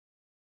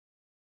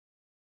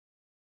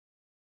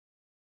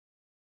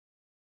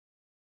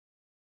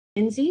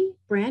Lindsay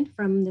Brandt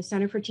from the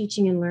Center for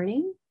Teaching and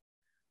Learning.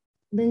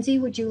 Lindsay,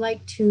 would you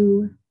like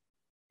to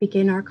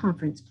begin our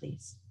conference,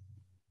 please?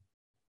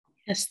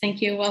 Yes,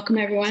 thank you. Welcome,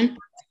 everyone.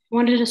 I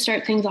wanted to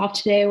start things off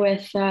today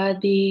with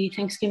the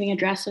Thanksgiving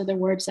address, or the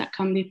words that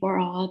come before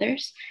all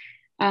others.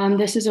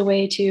 This is a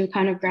way to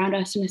kind of ground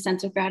us in a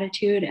sense of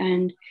gratitude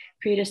and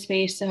create a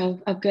space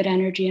of good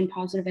energy and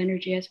positive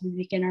energy as we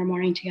begin our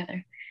morning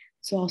together.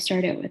 So I'll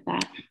start it with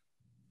that.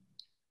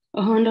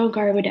 Ohondo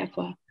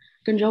Garwadekwa.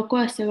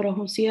 Gunjokwa Seguro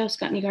Hosio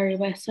Scotney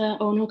Garwesa,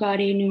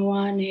 Onogari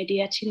Nuwa, Ne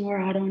Dietino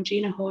Radon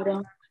Gina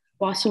Hodo,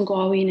 Wasum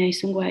Gwawi Ne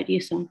Sungwa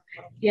Disum,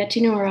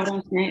 Dietino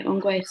Radons Ne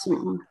Ongwe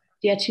Sum,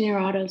 Dietino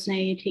Radons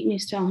Ne Tikni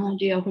Stalha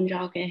Geo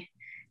Hunjage,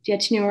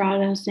 Dietino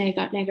Radons Ne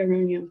Got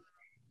Negarunium,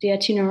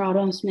 Dietino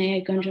Radons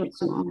Ne Gunjok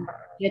Sum,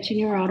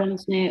 Dietino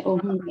Radons Ne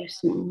Ohungwe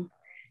Sum,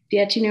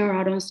 Dietino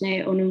Radons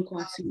Ne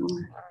Onunkwa Sum,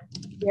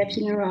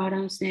 Dietino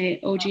Radons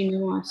Ne Oji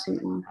Nuwa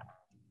Sum,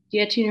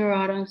 Dietino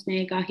Radons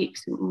Ne Gahik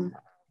Sum.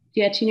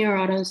 Dietino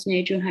Radons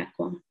Ne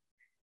Junhekwa,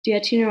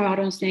 Dietino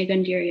Radons Ne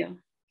Gandirio,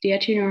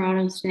 Dietino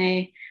Radons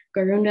Ne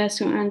Garunda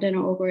Suan and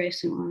Ogore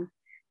Suan,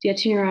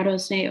 Dietino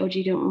Radons Ne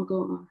Ojido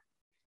Ogoa,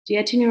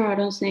 Dietino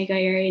Radons Ne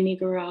Gayeri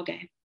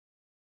Nigarage,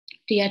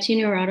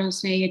 Dietino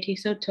Radons Ne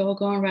Yetiso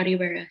Togo and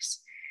Radiveris,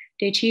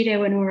 De Chide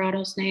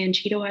Wenurados Ne and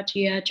Chido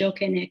Achia Joke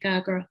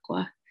Neka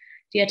Garakwa,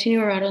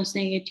 Dietino Radons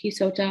Ne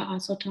Yetisota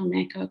Asoto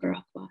Neka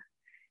Garakwa,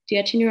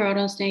 Dietino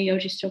Radons Ne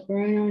Yojisto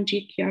Bruno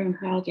Jik Yarum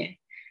Hage,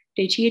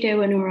 De Chide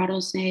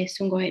Wenurados Ne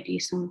Sungoet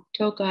Disum,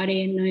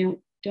 Tokari no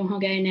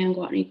Donhage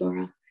Nangwatni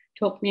Gora,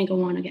 Tok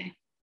Nangawanage.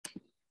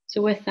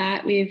 So with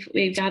that, we've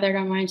gathered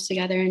our minds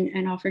together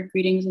and offered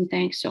greetings and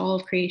thanks to all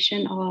of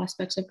creation, all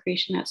aspects of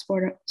creation that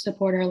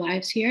support our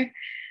lives here.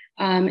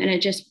 And it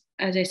just,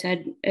 as I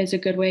said, is a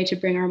good way to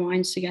bring our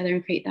minds together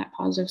and create that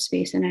positive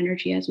space and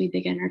energy as we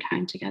begin our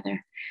time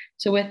together.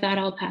 So with that,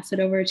 I'll pass it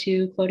over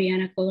to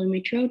Claudiana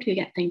Colomitro to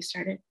get things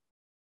started.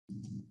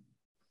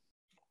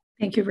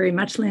 Thank you very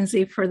much,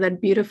 Lindsay, for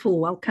that beautiful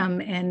welcome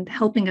and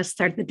helping us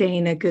start the day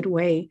in a good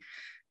way.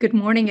 Good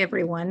morning,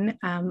 everyone.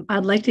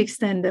 I'd like to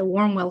extend a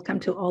warm welcome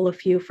to all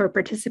of you for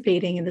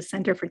participating in the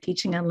Center for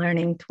Teaching and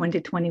Learning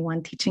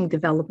 2021 Teaching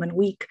Development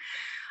Week.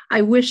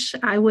 I wish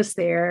I was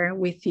there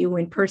with you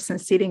in person,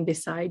 sitting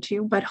beside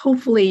you, but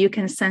hopefully you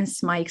can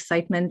sense my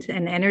excitement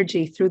and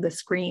energy through the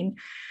screen.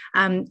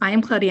 I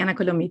am Claudiana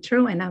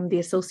Colomitro, and I'm the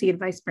Associate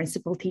Vice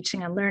Principal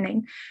Teaching and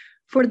Learning.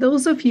 For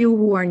those of you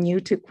who are new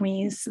to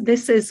Queens,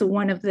 this is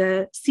one of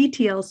the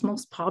CTL's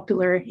most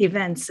popular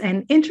events.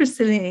 And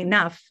interestingly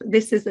enough,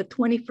 this is the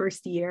 21st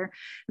year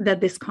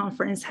that this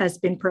conference has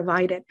been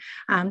provided.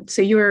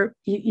 So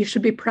you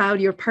should be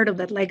proud you're part of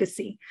that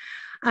legacy.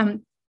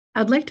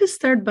 I'd like to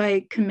start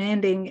by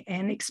commending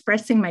and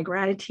expressing my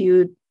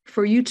gratitude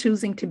for you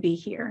choosing to be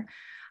here.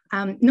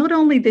 Not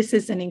only this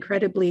is an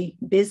incredibly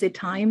busy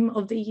time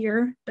of the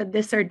year, but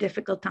these are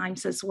difficult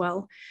times as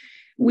well.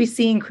 We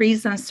see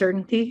increased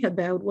uncertainty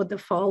about what the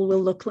fall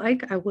will look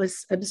like. I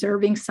was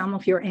observing some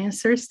of your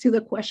answers to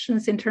the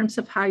questions in terms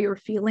of how you're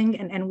feeling,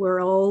 and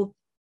we're all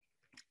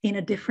in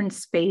a different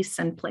space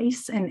and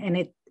place,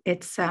 and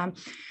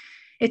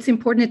it's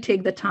important to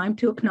take the time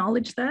to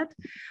acknowledge that.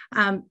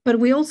 But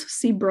we also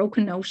see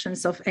broken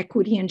notions of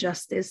equity and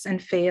justice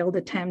and failed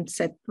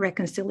attempts at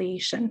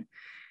reconciliation.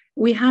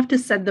 We have to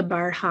set the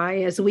bar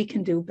high as we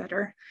can do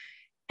better.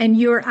 And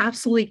you're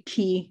absolutely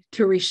key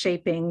to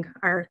reshaping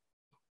our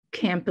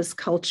campus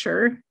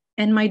culture,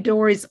 and my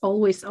door is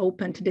always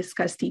open to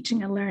discuss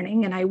teaching and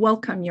learning, and I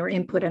welcome your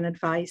input and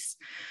advice.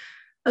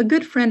 A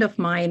good friend of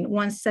mine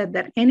once said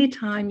that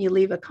anytime you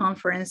leave a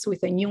conference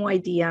with a new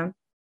idea,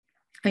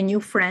 a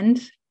new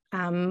friend,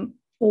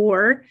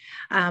 or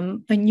a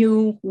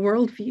new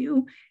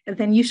worldview,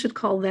 then you should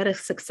call that a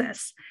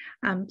success.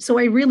 So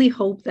I really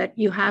hope that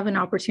you have an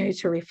opportunity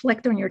to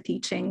reflect on your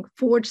teaching,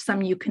 forge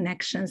some new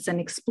connections, and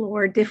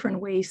explore different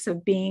ways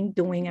of being,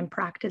 doing, and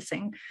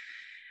practicing.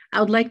 I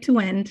would like to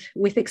end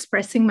with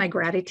expressing my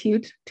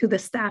gratitude to the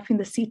staff in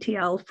the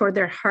CTL for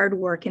their hard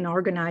work in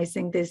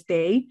organizing this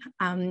day.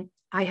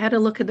 I had a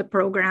look at the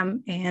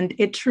program and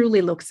it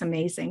truly looks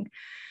amazing.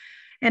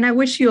 And I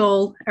wish you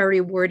all a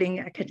rewarding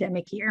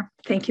academic year.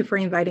 Thank you for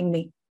inviting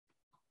me.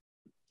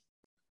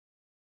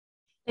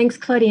 Thanks,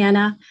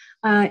 Claudiana.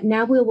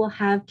 Now we will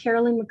have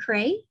Carolyn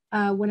McCrae,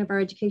 one of our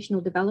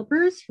educational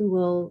developers, who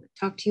will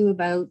talk to you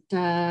about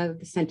the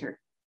center.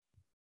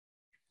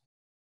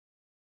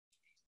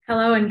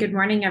 Hello and good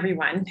morning,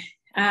 everyone.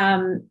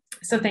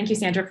 So thank you,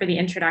 Sandra, for the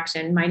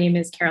introduction. My name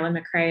is Carolyn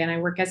McCrae, and I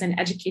work as an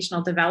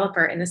educational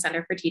developer in the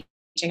Center for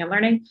Teaching and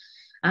Learning.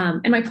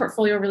 And my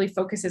portfolio really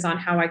focuses on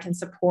how I can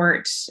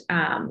support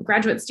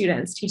graduate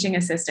students, teaching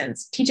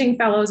assistants, teaching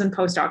fellows, and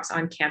postdocs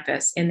on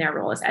campus in their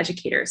role as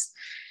educators.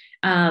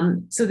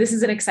 So this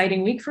is an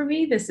exciting week for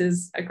me. This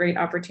is a great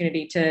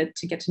opportunity to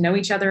get to know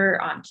each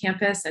other on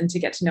campus and to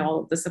get to know all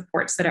of the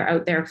supports that are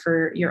out there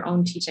for your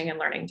own teaching and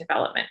learning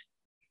development.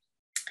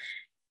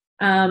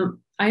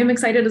 I am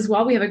excited as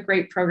well. We have a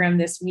great program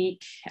this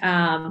week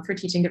for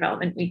Teaching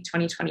Development Week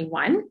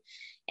 2021.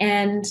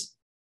 And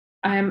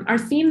our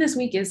theme this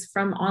week is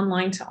from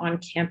online to on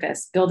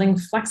campus, building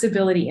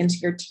flexibility into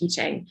your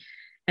teaching.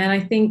 And I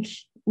think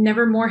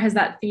never more has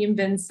that theme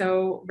been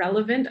so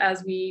relevant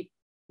as we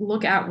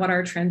look at what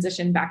our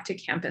transition back to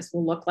campus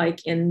will look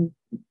like in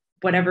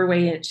whatever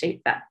way and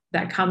shape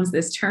that comes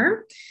this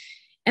term.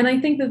 And I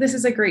think that this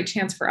is a great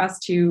chance for us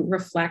to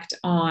reflect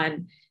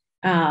on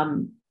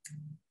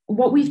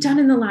what we've done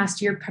in the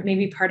last year,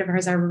 maybe part of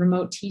ours our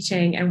remote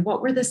teaching, and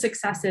what were the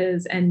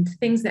successes and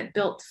things that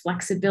built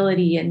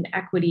flexibility and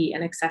equity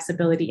and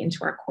accessibility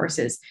into our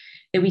courses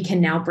that we can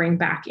now bring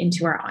back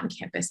into our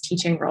on-campus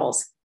teaching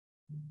roles.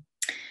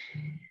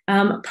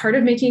 Part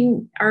of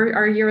making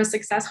our year a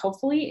success,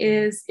 hopefully,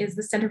 is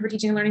the Center for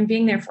Teaching and Learning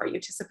being there for you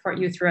to support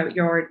you throughout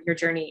your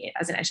journey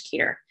as an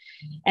educator.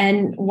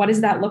 And what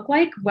does that look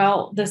like?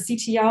 Well, the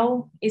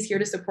CTL is here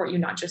to support you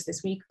not just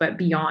this week, but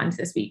beyond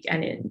this week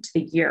and into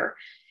the year.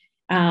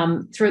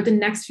 Throughout the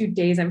next few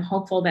days, I'm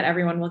hopeful that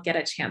everyone will get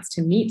a chance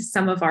to meet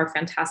some of our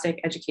fantastic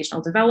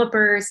educational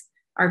developers,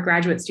 our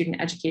graduate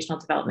student educational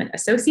development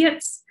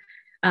associates,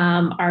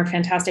 our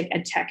fantastic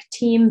ed tech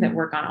team that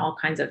work on all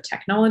kinds of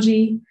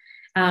technology,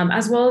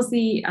 as well as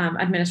the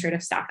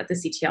administrative staff at the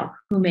CTL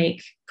who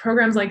make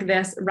programs like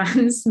this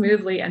run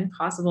smoothly and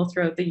possible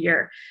throughout the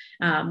year.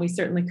 We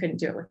certainly couldn't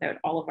do it without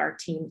all of our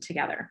team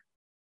together.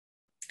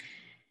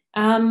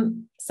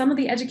 Some of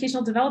the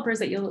educational developers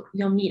that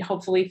you'll meet,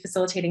 hopefully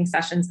facilitating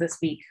sessions this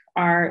week,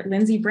 are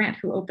Lindsay Brandt,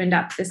 who opened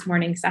up this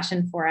morning's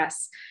session for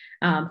us,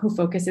 who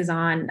focuses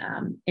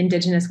on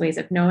Indigenous ways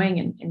of knowing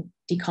and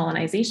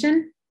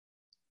decolonization.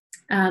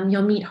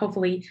 You'll meet,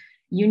 hopefully,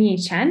 Yuni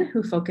Chen,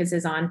 who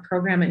focuses on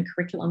program and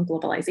curriculum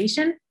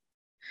globalization.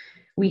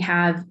 We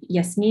have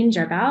Yasmin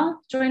Jarbal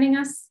joining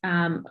us,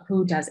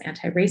 who does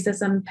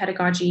anti-racism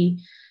pedagogy,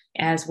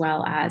 as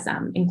well as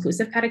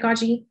inclusive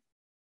pedagogy.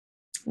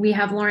 We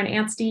have Lauren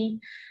Anstey,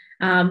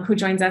 who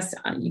joins us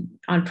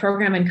on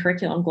program and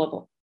curriculum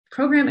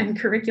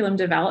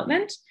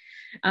development,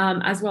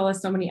 as well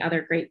as so many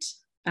other great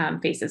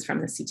faces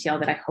from the CTL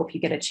that I hope you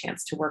get a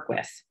chance to work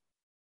with.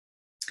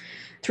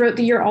 Throughout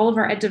the year, all of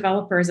our ed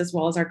developers, as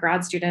well as our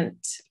grad student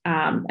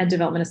ed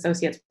development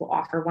associates, will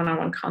offer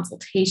one-on-one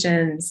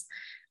consultations.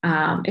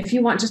 If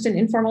you want just an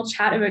informal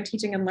chat about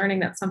teaching and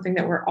learning, that's something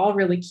that we're all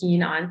really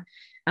keen on,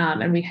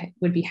 and we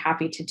would be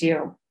happy to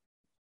do.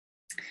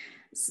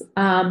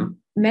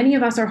 Many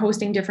of us are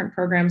hosting different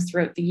programs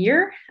throughout the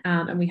year,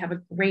 and we have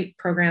a great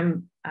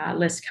program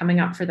list coming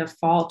up for the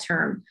fall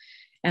term.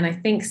 And I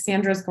think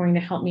Sandra's going to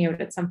help me out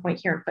at some point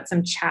here and put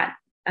some chat,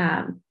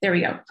 there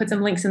we go, put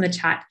some links in the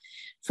chat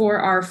for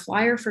our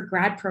flyer for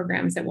grad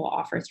programs that we'll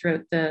offer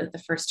throughout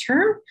the first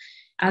term,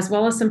 as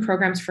well as some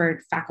programs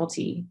for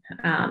faculty,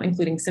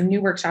 including some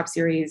new workshop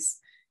series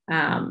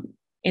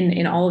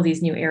in all of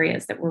these new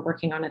areas that we're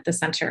working on at the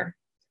center.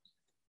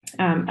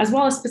 As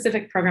well as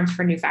specific programs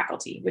for new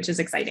faculty, which is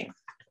exciting.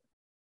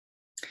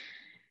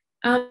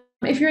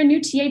 If you're a new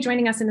TA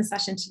joining us in the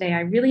session today, I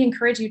really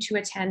encourage you to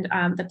attend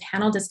the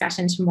panel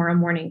discussion tomorrow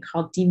morning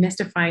called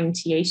Demystifying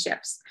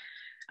TA-ships.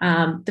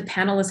 The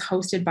panel is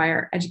hosted by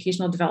our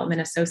educational development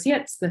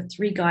associates, the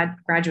three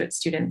graduate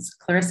students,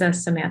 Clarissa,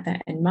 Samantha,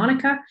 and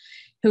Monica,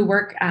 who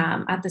work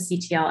at the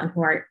CTL and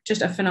who are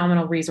just a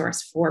phenomenal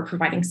resource for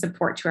providing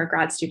support to our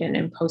grad student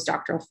and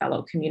postdoctoral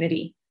fellow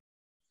community.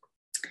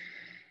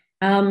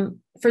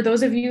 For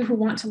those of you who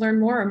want to learn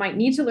more or might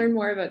need to learn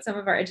more about some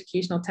of our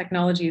educational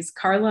technologies,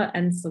 Carla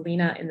and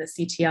Selena in the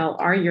CTL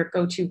are your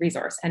go-to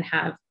resource and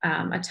have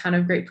a ton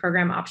of great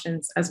program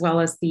options, as well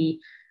as the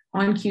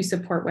OnQ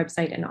support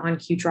website and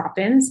OnQ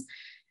drop-ins,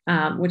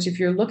 which if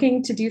you're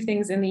looking to do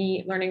things in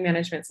the learning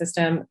management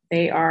system,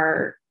 they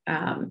are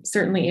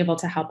certainly able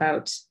to help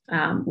out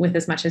with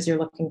as much as you're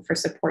looking for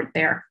support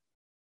there.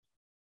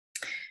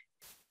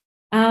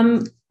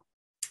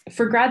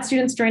 For grad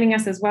students joining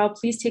us as well,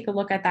 please take a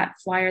look at that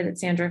flyer that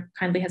Sandra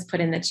kindly has put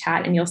in the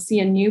chat, and you'll see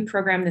a new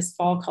program this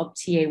fall called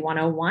TA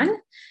 101,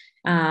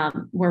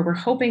 where we're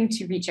hoping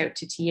to reach out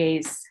to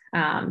TAs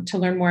to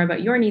learn more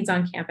about your needs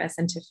on campus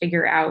and to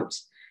figure out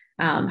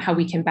how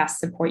we can best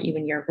support you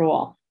in your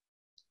role.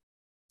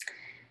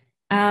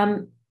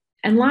 And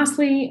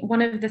lastly,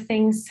 one of the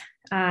things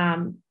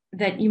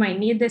that you might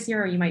need this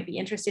year or you might be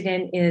interested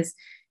in is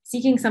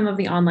seeking some of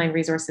the online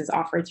resources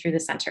offered through the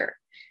center.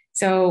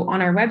 So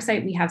on our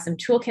website, we have some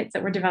toolkits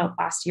that were developed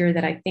last year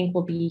that I think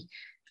will be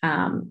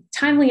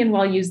timely and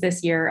well used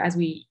this year as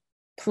we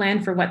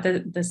plan for what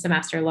the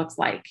semester looks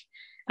like.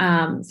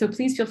 So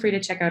please feel free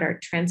to check out our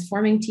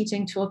Transforming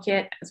Teaching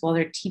Toolkit, as well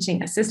as our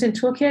Teaching Assistant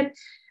Toolkit,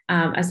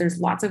 as there's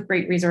lots of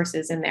great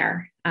resources in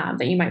there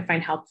that you might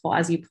find helpful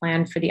as you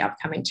plan for the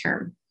upcoming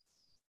term.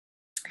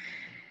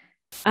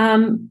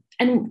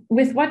 And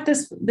with what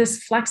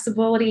this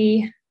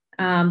flexibility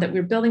that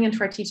we're building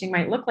into our teaching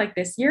might look like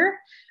this year,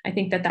 I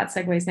think that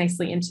segues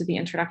nicely into the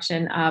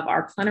introduction of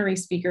our plenary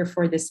speaker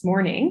for this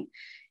morning,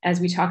 as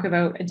we talk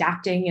about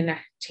adapting and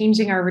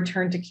changing our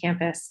return to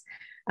campus.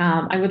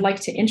 I would like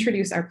to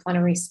introduce our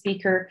plenary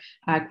speaker,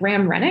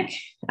 Grahame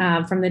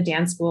Renyk, from the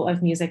Dan School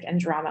of Music and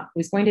Drama,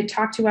 who's going to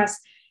talk to us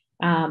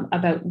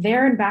about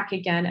There and Back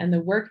Again and the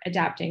work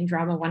adapting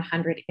Drama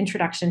 100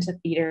 Introduction to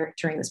Theatre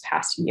during this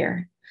past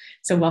year.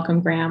 So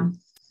welcome, Grahame.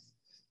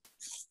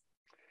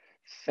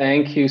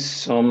 Thank you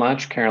so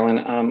much, Carolyn.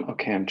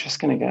 Okay, I'm just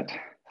going to get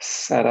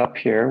set up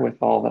here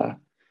with all the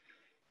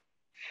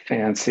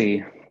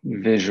fancy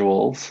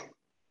visuals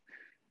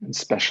and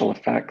special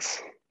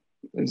effects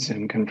that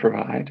Zoom can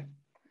provide.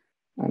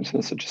 So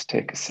this will just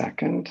take a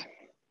second.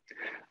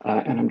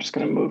 And I'm just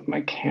going to move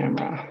my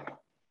camera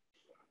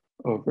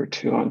over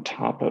to on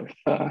top of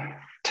the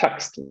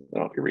text that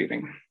I'll be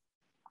reading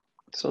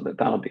so that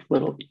that'll be a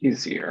little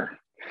easier.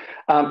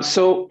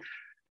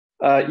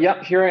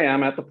 Yeah, here I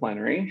am at the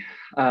plenary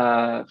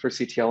for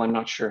CTL. I'm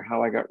not sure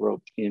how I got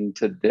roped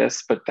into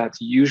this, but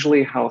that's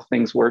usually how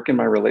things work in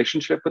my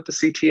relationship with the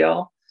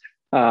CTL.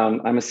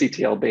 I'm a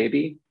CTL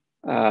baby.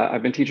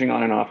 I've been teaching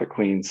on and off at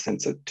Queen's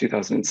since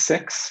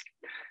 2006.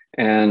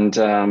 And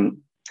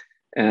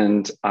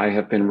I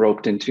have been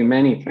roped into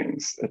many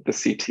things at the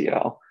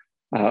CTL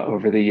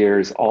over the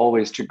years,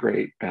 always to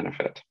great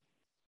benefit.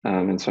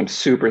 And so I'm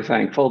super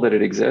thankful that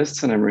it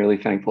exists, and I'm really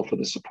thankful for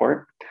the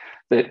support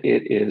that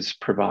it is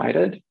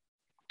provided.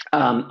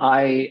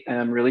 I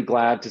am really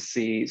glad to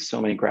see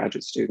so many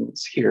graduate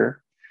students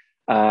here.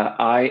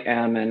 I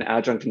am an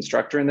adjunct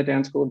instructor in the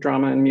Dance School of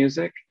Drama and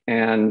Music,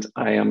 and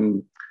I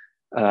am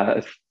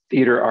a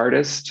theater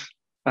artist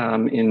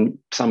in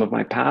some of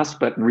my past,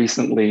 but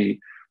recently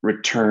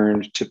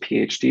returned to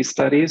PhD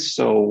studies.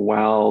 So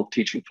while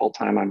teaching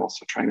full-time, I'm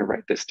also trying to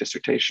write this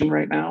dissertation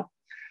right now,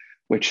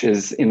 which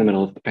is in the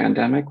middle of the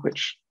pandemic,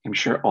 which I'm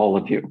sure all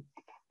of you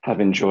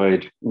have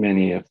enjoyed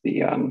many of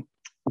the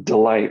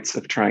delights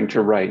of trying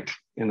to write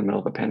in the middle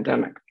of a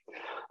pandemic.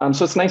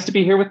 So it's nice to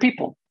be here with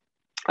people.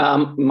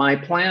 My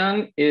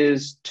plan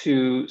is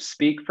to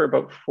speak for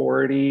about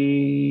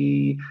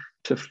 40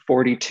 to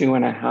 42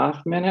 and a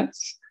half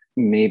minutes,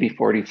 maybe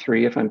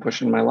 43 if I'm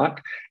pushing my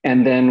luck.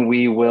 And then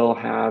we will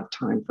have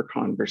time for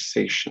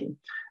conversation.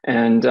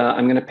 And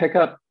I'm going to pick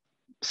up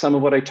some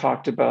of what I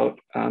talked about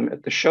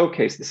at the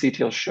showcase, the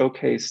CTL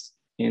showcase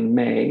in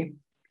May,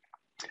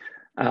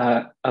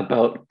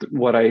 about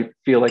what I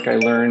feel like I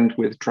learned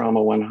with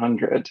Drama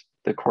 100,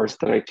 the course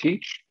that I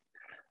teach.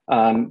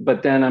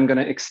 But then I'm going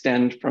to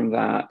extend from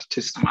that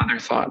to some other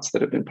thoughts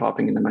that have been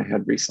popping into my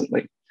head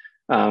recently.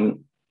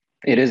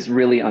 It is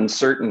really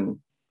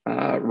uncertain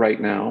right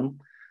now,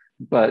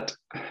 but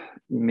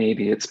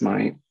maybe it's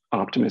my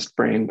optimist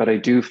brain, but I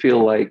do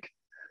feel like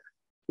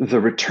the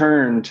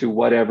return to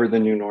whatever the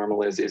new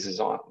normal is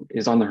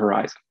on the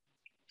horizon.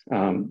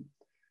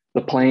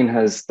 The plane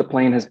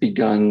has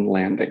begun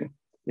landing.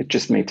 It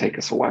just may take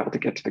us a while to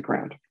get to the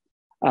ground.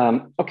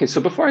 Okay, so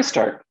before I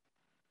start,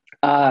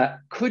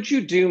 could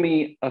you do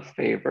me a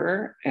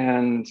favor,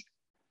 and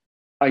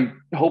I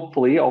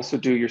hopefully also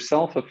do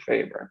yourself a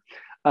favor?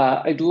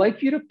 I'd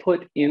like you to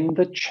put in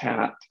the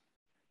chat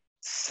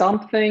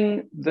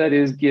something that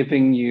is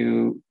giving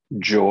you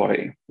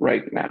joy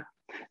right now.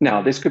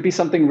 Now, this could be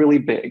something really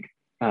big.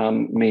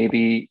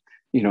 Maybe,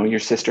 your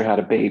sister had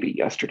a baby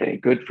yesterday.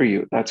 Good for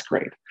you. That's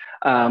great.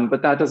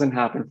 But that doesn't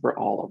happen for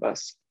all of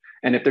us.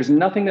 And if there's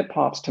nothing that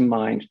pops to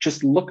mind,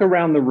 just look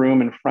around the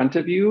room in front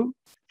of you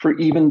for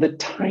even the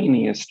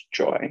tiniest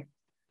joy,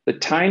 the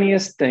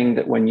tiniest thing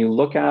that when you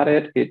look at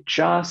it, it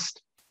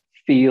just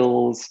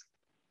feels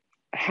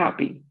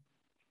happy.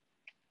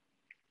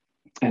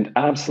 And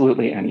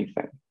absolutely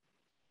anything.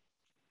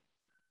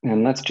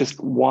 And let's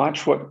just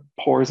watch what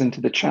pours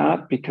into the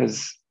chat,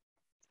 because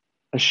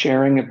a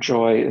sharing of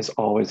joy is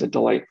always a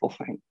delightful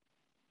thing.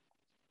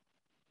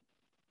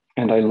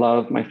 And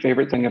my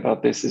favorite thing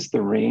about this is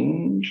the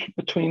range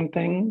between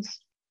things.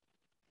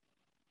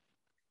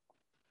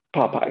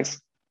 Popeyes.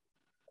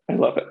 I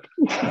love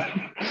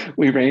it.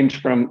 We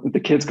range from the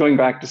kids going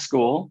back to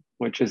school,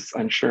 which is,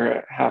 I'm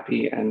sure,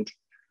 happy and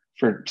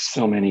for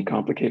so many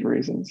complicated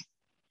reasons.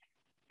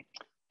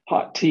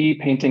 Hot tea,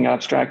 painting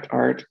abstract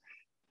art,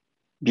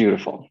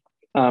 beautiful.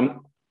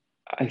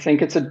 I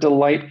think it's a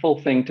delightful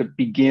thing to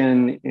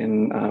begin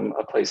in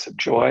a place of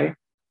joy.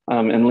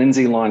 And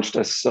Lindsay launched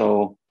us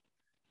so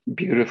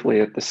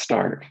beautifully at the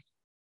start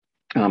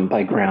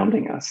by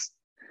grounding us.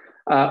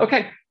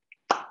 Okay,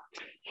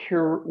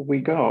 here we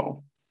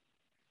go.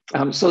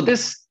 So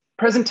this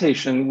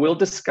presentation will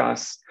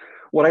discuss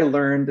what I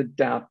learned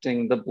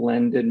adapting the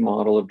blended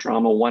model of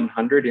Drama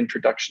 100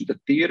 Introduction to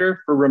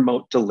Theatre for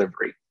remote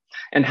delivery,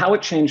 and how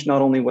it changed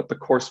not only what the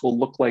course will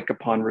look like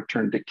upon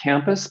return to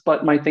campus,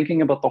 but my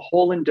thinking about the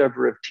whole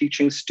endeavor of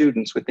teaching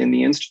students within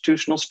the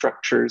institutional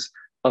structures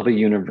of a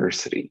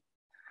university.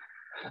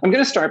 I'm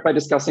going to start by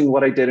discussing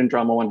what I did in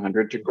Drama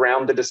 100 to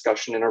ground the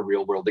discussion in a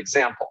real-world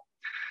example.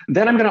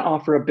 Then I'm going to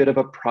offer a bit of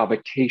a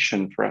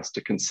provocation for us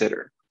to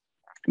consider.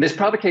 This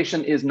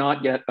provocation is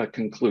not yet a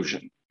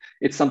conclusion.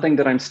 It's something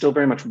that I'm still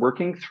very much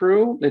working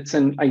through. It's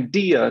an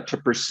idea to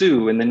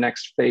pursue in the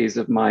next phase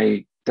of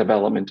my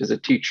development as a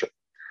teacher.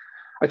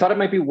 I thought it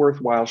might be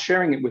worthwhile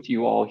sharing it with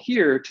you all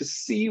here to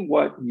see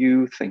what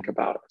you think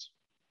about it.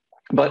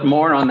 But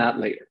more on that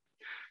later.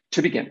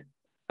 To begin,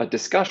 a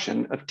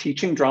discussion of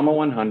teaching Drama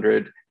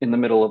 100 in the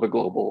middle of a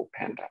global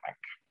pandemic.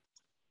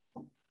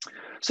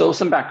 So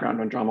some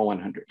background on Drama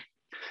 100.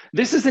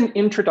 This is an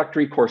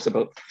introductory course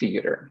about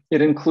theater.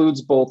 It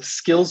includes both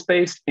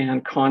skills-based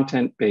and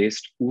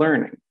content-based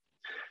learning.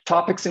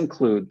 Topics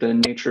include the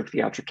nature of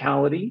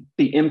theatricality,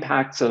 the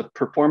impacts of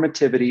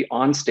performativity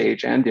on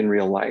stage and in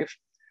real life,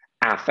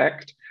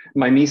 affect,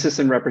 mimesis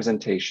and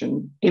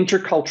representation,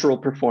 intercultural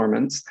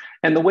performance,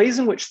 and the ways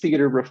in which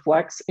theater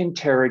reflects,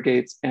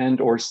 interrogates,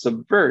 and/or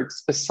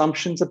subverts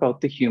assumptions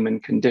about the human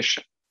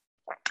condition.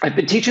 I've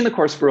been teaching the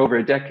course for over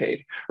a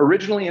decade,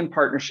 originally in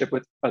partnership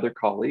with other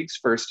colleagues,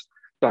 first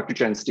Dr.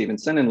 Jen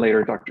Stevenson and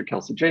later Dr.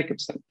 Kelsey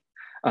Jacobson.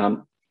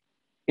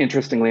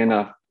 Interestingly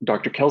enough,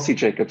 Dr. Kelsey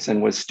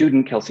Jacobson was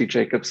student Kelsey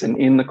Jacobson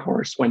in the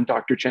course when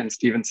Dr. Jen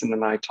Stevenson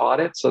and I taught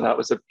it, so that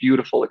was a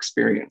beautiful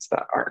experience,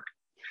 that arc.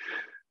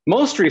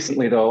 Most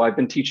recently, though, I've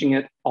been teaching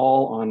it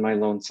all on my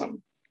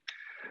lonesome.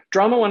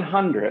 Drama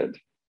 100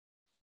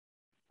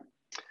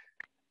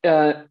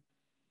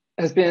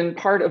 has been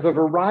part of a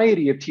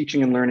variety of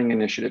teaching and learning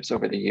initiatives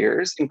over the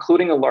years,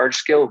 including a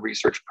large-scale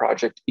research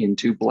project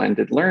into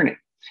blended learning.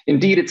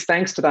 Indeed, it's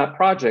thanks to that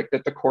project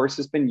that the course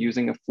has been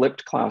using a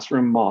flipped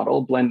classroom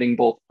model, blending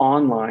both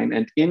online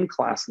and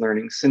in-class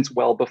learning since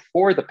well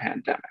before the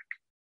pandemic.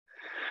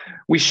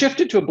 We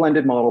shifted to a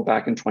blended model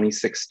back in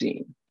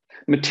 2016.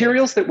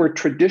 Materials that were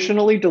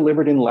traditionally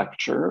delivered in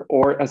lecture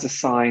or as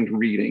assigned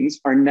readings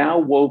are now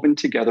woven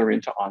together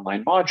into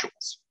online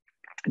modules.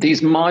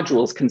 These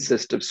modules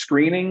consist of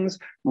screenings,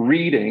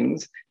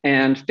 readings,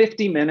 and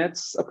 50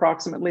 minutes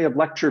approximately of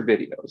lecture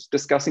videos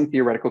discussing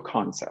theoretical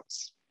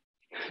concepts.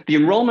 The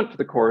enrollment for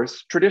the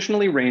course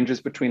traditionally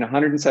ranges between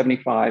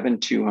 175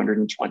 and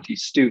 220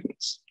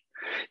 students.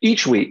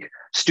 Each week,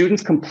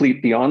 students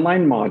complete the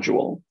online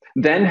module,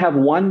 then have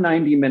one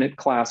 90-minute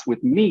class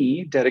with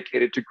me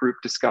dedicated to group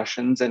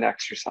discussions and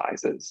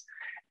exercises,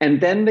 and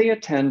then they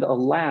attend a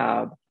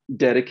lab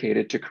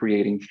dedicated to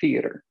creating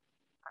theater.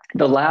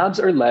 The labs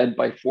are led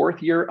by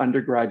fourth-year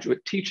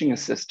undergraduate teaching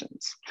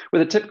assistants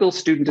with a typical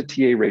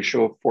student-to-TA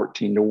ratio of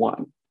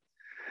 14:1.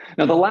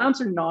 Now, the labs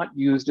are not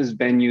used as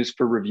venues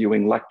for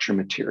reviewing lecture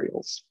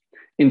materials.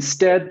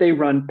 Instead, they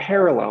run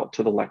parallel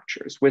to the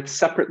lectures with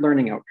separate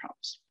learning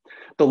outcomes.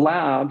 The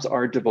labs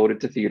are devoted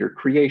to theater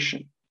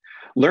creation.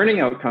 Learning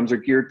outcomes are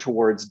geared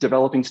towards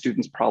developing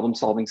students'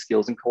 problem-solving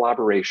skills and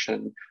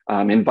collaboration,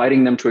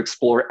 inviting them to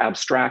explore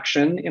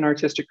abstraction in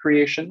artistic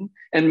creation,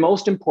 and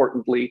most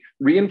importantly,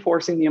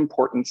 reinforcing the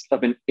importance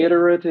of an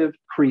iterative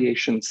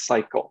creation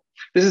cycle.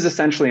 This is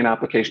essentially an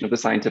application of the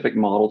scientific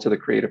model to the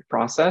creative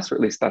process, or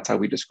at least that's how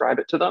we describe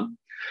it to them.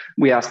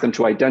 We ask them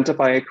to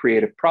identify a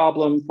creative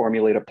problem,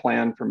 formulate a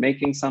plan for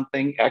making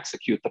something,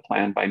 execute the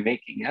plan by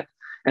making it,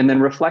 and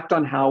then reflect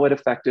on how it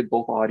affected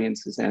both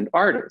audiences and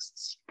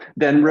artists.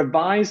 Then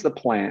revise the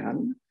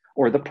plan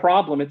or the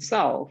problem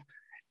itself,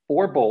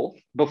 or both,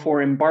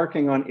 before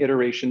embarking on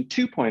iteration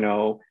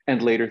 2.0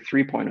 and later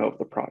 3.0 of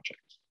the project.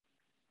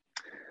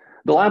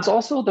 The labs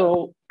also,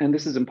 though, and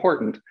this is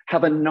important,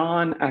 have a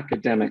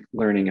non-academic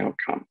learning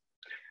outcome.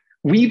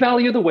 We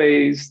value the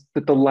ways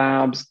that the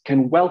labs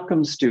can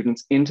welcome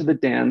students into the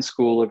Dan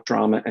School of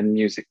Drama and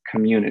Music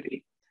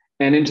community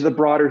and into the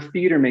broader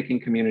theater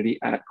making community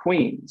at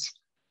Queen's.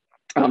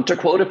 To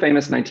quote a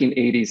famous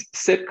 1980s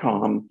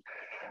sitcom,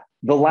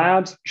 the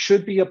labs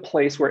should be a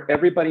place where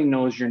everybody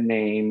knows your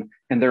name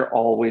and they're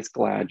always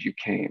glad you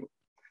came.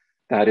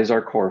 That is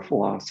our core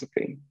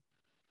philosophy.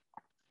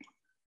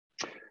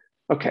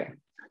 Okay,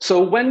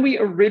 so when we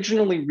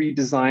originally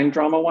redesigned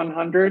Drama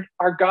 100,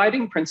 our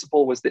guiding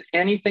principle was that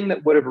anything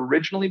that would have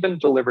originally been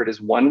delivered as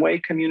one-way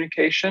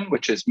communication,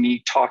 which is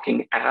me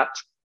talking at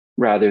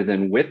rather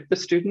than with the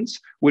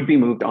students, would be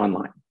moved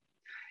online.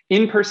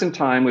 In-person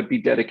time would be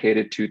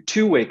dedicated to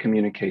two-way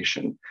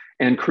communication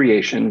and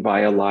creation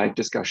via live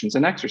discussions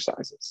and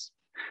exercises.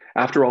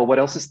 After all, what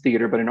else is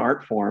theater but an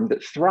art form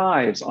that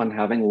thrives on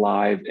having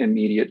live,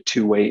 immediate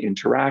two-way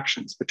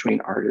interactions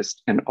between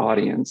artist and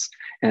audience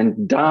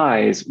and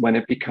dies when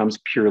it becomes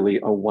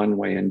purely a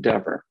one-way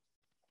endeavor?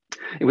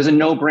 It was a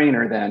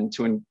no-brainer then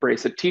to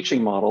embrace a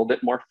teaching model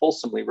that more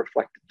fulsomely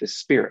reflected this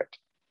spirit.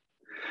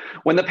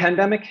 When the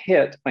pandemic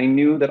hit, I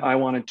knew that I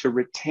wanted to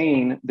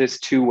retain this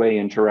two-way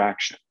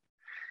interaction.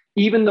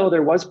 Even though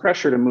there was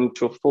pressure to move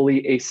to a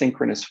fully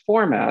asynchronous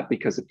format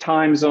because of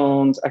time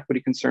zones,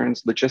 equity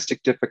concerns,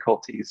 logistic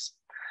difficulties,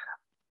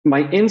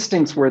 my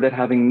instincts were that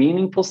having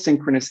meaningful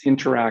synchronous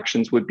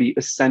interactions would be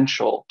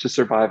essential to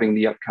surviving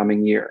the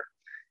upcoming year.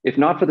 If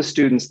not for the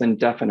students, then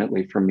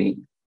definitely for me.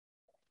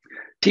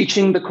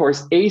 Teaching the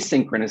course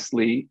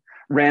asynchronously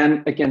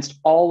ran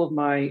against all of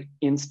my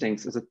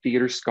instincts as a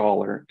theater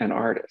scholar and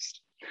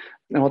artist.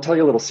 Now, I'll tell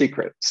you a little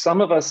secret. Some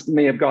of us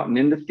may have gotten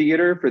into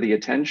theater for the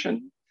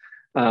attention,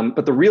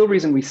 but the real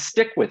reason we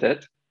stick with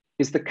it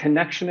is the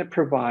connection it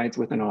provides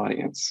with an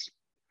audience.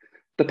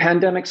 The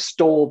pandemic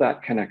stole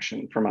that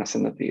connection from us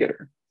in the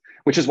theater.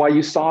 which is why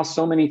you saw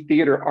so many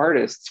theater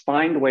artists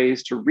find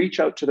ways to reach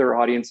out to their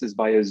audiences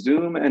via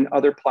Zoom and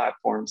other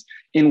platforms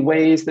in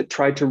ways that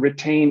tried to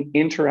retain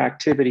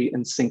interactivity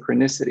and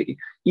synchronicity,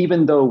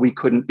 even though we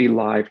couldn't be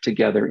live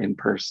together in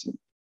person.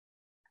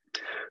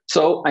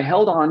 So I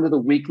held on to the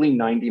weekly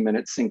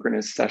 90-minute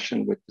synchronous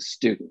session with the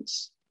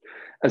students,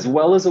 as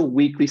well as a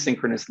weekly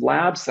synchronous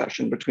lab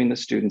session between the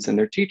students and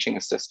their teaching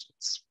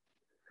assistants.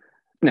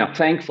 Now,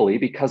 thankfully,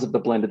 because of the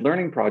blended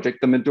learning project,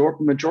 the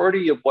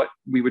majority of what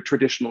we would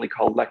traditionally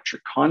call lecture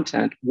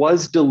content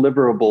was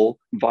deliverable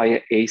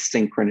via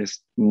asynchronous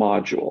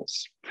modules.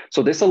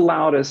 So this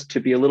allowed us to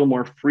be a little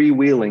more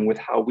freewheeling with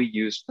how we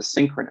used the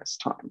synchronous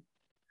time.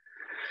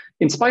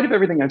 In spite of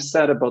everything I've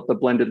said about the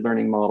blended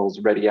learning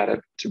model's ready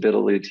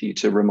adaptability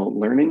to remote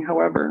learning,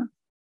 however,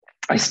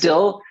 I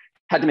still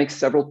had to make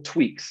several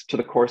tweaks to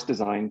the course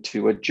design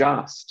to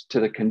adjust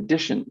to the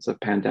conditions of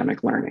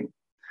pandemic learning.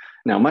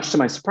 Now, much to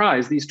my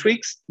surprise, these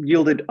tweaks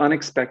yielded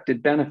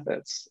unexpected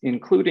benefits,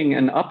 including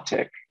an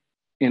uptick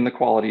in the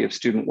quality of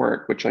student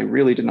work, which I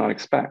really did not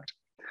expect.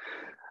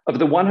 Of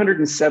the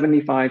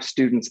 175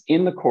 students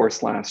in the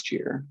course last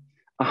year,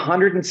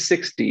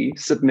 160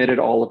 submitted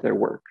all of their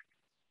work.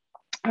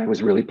 I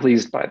was really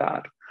pleased by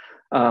that,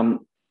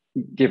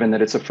 given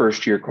that it's a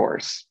first-year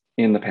course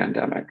in the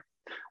pandemic.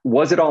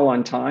 Was it all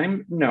on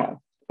time?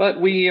 No. But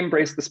we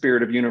embrace the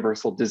spirit of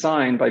universal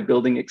design by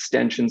building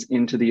extensions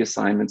into the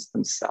assignments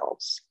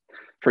themselves.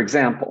 For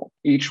example,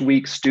 each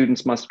week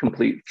students must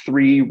complete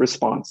 3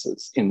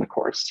 responses in the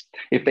course.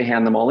 If they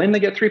hand them all in, they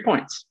get 3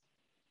 points.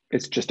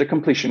 It's just a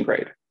completion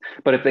grade.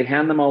 But if they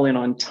hand them all in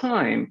on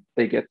time,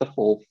 they get the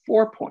full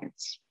 4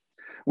 points.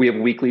 We have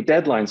weekly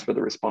deadlines for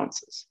the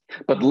responses,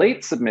 but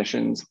late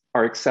submissions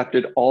are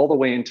accepted all the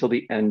way until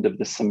the end of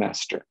the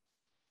semester.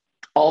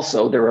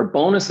 Also, there are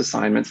bonus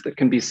assignments that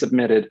can be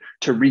submitted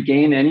to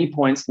regain any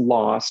points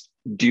lost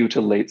due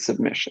to late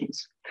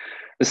submissions.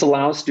 This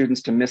allows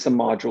students to miss a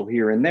module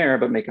here and there,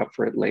 but make up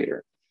for it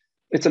later.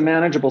 It's a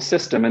manageable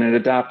system and it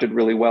adapted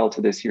really well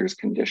to this year's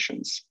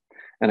conditions.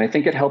 And I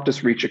think it helped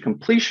us reach a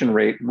completion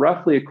rate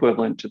roughly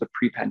equivalent to the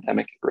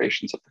pre-pandemic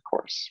iterations of the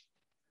course.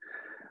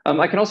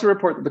 I can also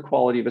report that the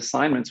quality of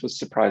assignments was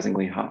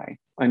surprisingly high.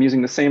 I'm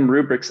using the same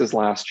rubrics as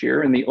last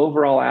year, and the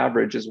overall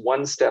average is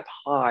 1 step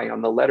high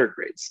on the letter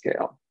grade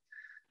scale.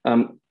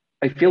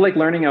 I feel like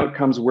learning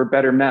outcomes were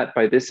better met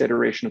by this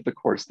iteration of the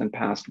course than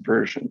past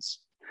versions.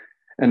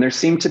 And there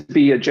seemed to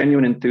be a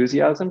genuine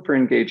enthusiasm for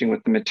engaging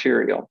with the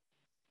material.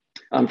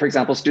 For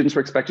example, students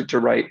were expected to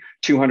write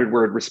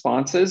 200-word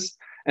responses,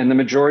 and the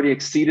majority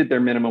exceeded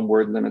their minimum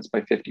word limits by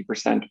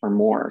 50% or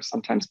more,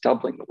 sometimes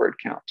doubling the word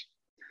count.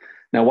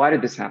 Now, why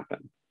did this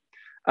happen?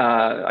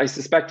 I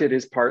suspect it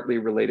is partly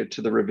related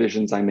to the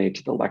revisions I made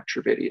to the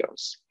lecture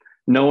videos.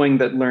 Knowing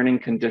that learning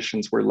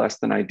conditions were less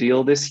than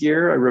ideal this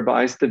year, I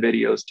revised the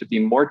videos to be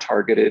more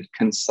targeted,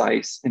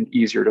 concise, and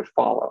easier to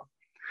follow.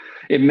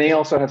 It may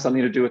also have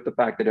something to do with the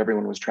fact that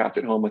everyone was trapped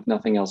at home with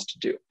nothing else to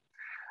do.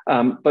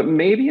 But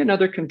maybe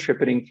another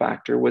contributing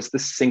factor was the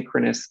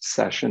synchronous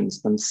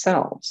sessions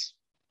themselves.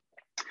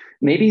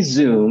 Maybe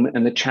Zoom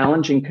and the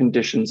challenging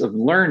conditions of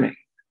learning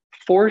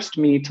forced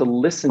me to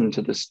listen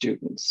to the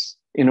students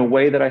in a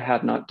way that I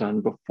had not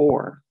done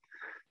before,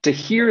 to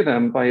hear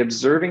them by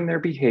observing their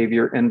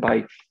behavior and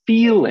by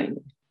feeling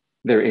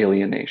their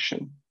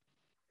alienation.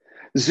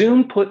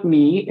 Zoom put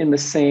me in the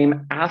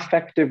same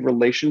affective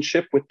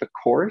relationship with the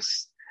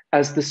course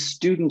as the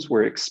students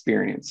were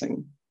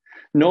experiencing.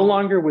 No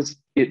longer was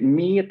it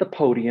me at the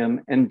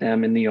podium and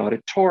them in the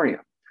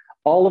auditorium.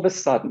 All of a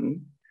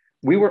sudden,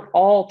 we were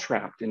all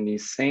trapped in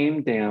these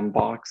same damn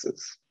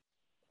boxes.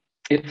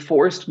 It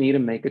forced me to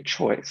make a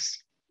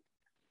choice,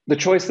 the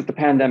choice that the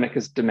pandemic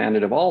has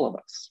demanded of all of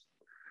us,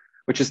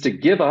 which is to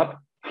give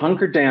up,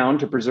 hunker down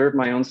to preserve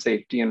my own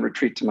safety and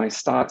retreat to my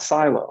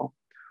silo,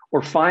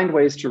 or find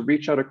ways to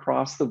reach out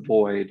across the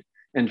void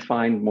and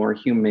find more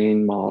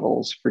humane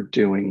models for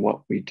doing what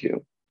we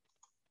do.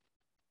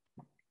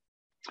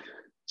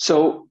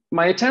 So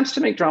my attempts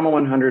to make Drama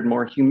 100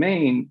 more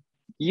humane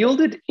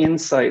yielded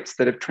insights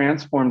that have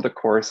transformed the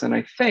course and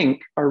I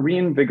think are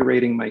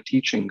reinvigorating my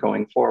teaching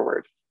going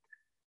forward.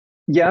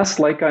 Yes,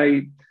 like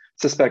I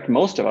suspect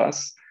most of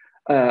us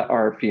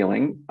are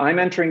feeling, I'm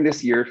entering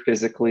this year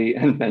physically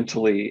and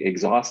mentally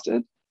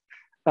exhausted.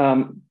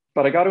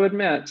 But I got to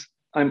admit,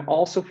 I'm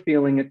also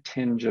feeling a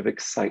tinge of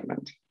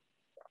excitement.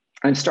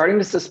 I'm starting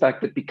to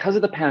suspect that because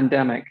of the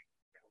pandemic,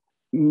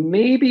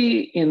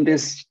 maybe in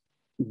this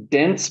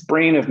dense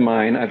brain of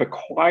mine, I've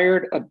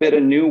acquired a bit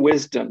of new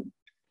wisdom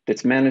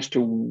that's managed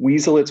to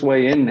weasel its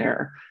way in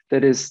there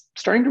that is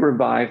starting to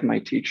revive my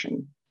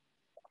teaching.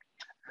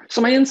 So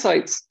my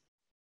insights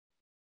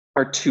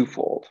are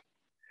twofold.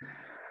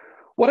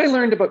 What I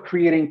learned about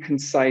creating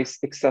concise,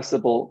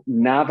 accessible,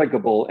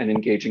 navigable, and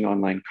engaging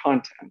online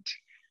content.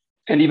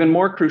 And even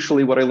more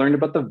crucially, what I learned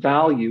about the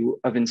value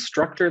of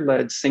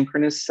instructor-led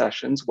synchronous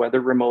sessions,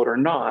 whether remote or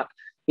not,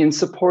 in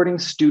supporting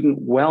student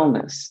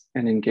wellness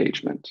and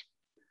engagement.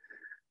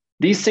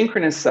 These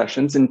synchronous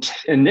sessions,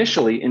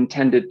 initially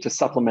intended to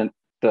supplement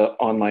the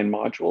online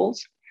modules,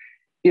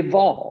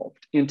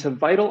 evolved into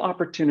vital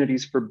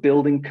opportunities for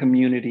building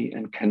community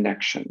and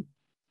connection.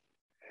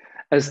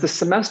 As the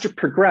semester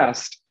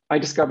progressed, I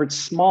discovered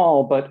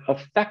small but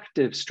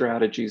effective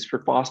strategies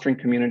for fostering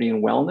community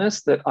and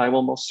wellness that I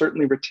will most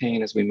certainly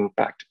retain as we move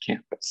back to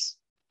campus.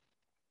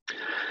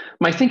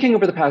 My thinking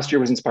over the past year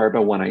was inspired by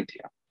one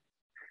idea.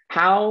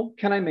 How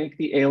can I make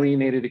the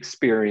alienated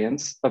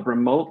experience of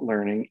remote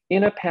learning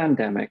in a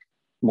pandemic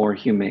more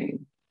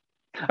humane?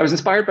 I was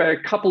inspired by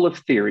a couple of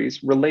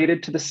theories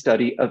related to the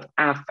study of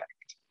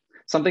affect,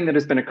 something that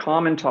has been a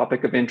common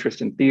topic of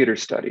interest in theater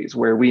studies,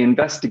 where we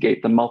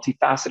investigate the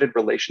multifaceted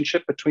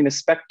relationship between a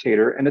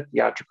spectator and a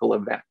theatrical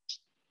event.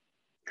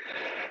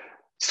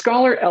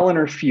 Scholar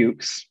Eleanor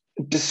Fuchs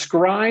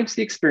describes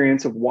the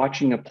experience of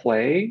watching a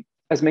play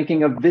as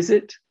making a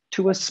visit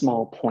to a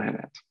small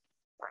planet.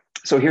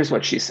 So here's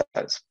what she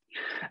says.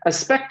 As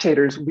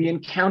spectators, we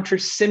encounter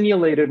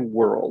simulated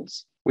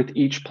worlds with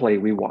each play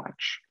we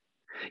watch.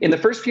 In the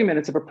first few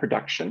minutes of a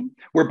production,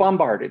 we're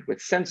bombarded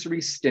with sensory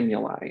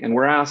stimuli, and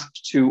we're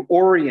asked to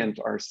orient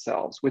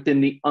ourselves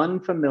within the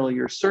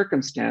unfamiliar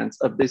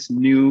circumstance of this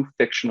new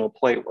fictional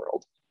play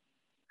world.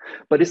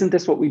 But isn't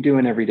this what we do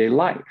in everyday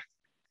life?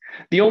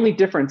 The only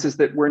difference is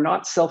that we're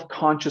not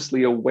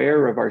self-consciously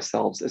aware of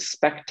ourselves as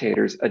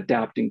spectators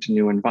adapting to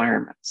new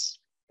environments.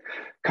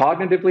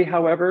 Cognitively,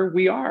 however,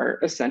 we are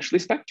essentially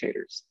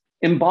spectators,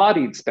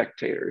 embodied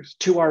spectators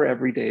to our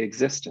everyday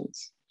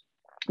existence.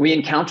 We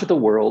encounter the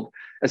world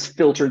as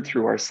filtered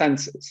through our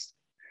senses.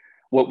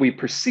 What we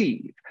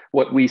perceive,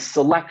 what we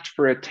select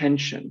for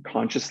attention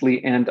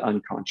consciously and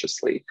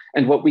unconsciously,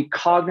 and what we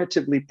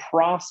cognitively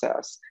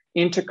process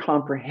into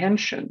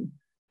comprehension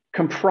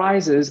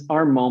comprises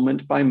our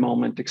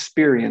moment-by-moment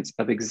experience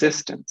of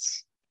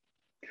existence.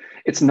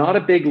 It's not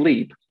a big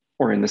leap,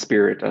 or in the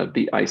spirit of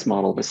the ICE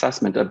model of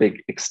assessment, a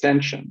big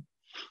extension,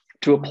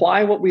 to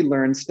apply what we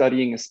learn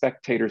studying a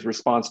spectator's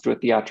response to a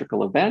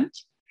theatrical event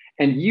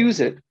and use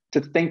it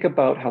to think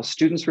about how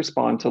students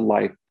respond to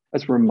life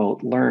as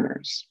remote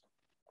learners.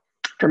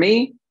 For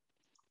me,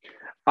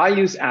 I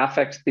use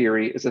affect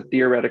theory as a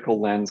theoretical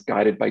lens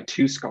guided by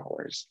two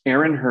scholars,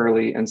 Aaron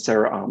Hurley and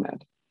Sarah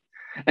Ahmed.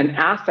 An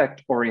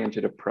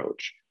affect-oriented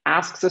approach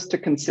asks us to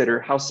consider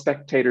how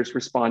spectators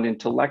respond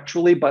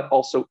intellectually, but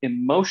also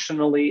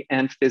emotionally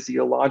and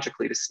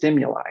physiologically to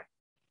stimuli.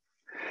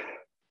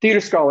 Theater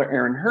scholar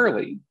Aaron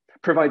Hurley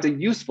provides a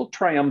useful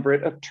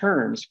triumvirate of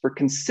terms for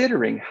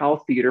considering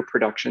how theater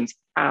productions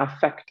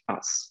affect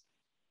us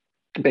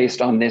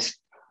based on this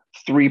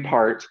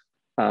three-part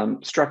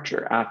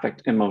structure: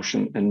 affect,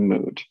 emotion, and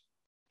mood.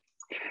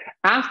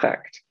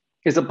 Affect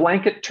is a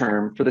blanket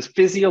term for the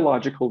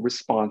physiological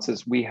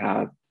responses we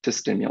have to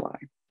stimuli.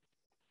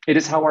 It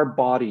is how our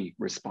body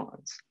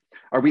responds.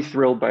 Are we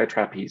thrilled by a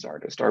trapeze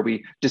artist? Are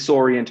we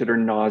disoriented or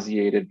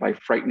nauseated by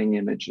frightening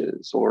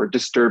images or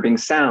disturbing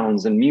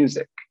sounds and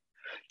music?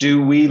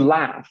 Do we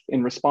laugh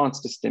in response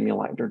to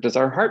stimuli, or does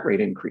our heart rate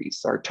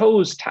increase? Our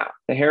toes tap,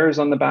 the hairs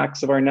on the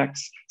backs of our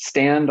necks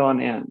stand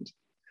on end.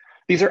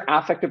 These are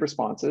affective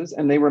responses,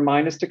 and they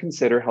remind us to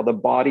consider how the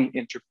body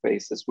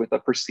interfaces with a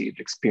perceived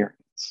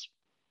experience.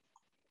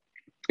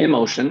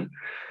 Emotion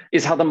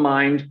is how the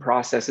mind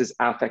processes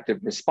affective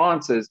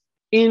responses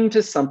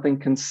into something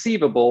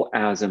conceivable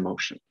as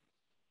emotion.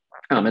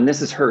 And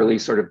this is Hurley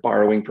sort of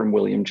borrowing from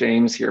William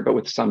James here, but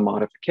with some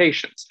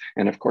modifications.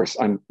 And of course,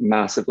 I'm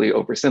massively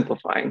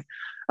oversimplifying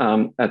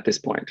at this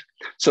point.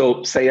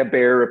 So say a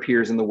bear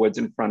appears in the woods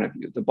in front of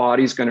you. The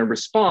body's going to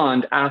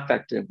respond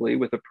affectively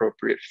with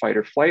appropriate fight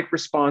or flight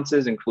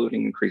responses,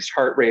 including increased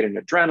heart rate and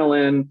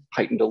adrenaline,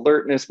 heightened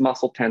alertness,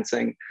 muscle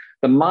tensing.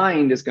 The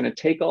mind is going to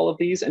take all of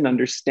these and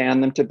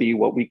understand them to be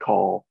what we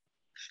call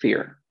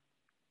fear.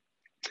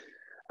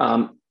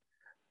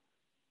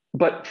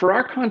 But for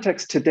our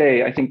context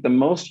today, I think the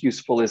most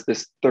useful is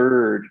this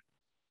third,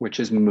 which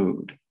is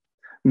mood.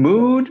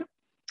 Mood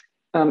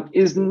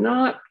is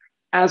not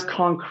as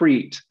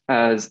concrete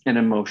as an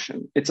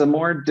emotion. It's a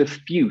more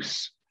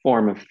diffuse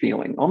form of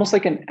feeling, almost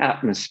like an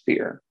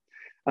atmosphere.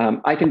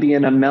 I can be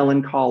in a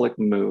melancholic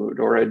mood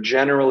or a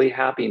generally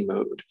happy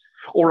mood,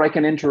 or I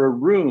can enter a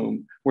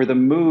room where the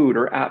mood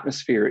or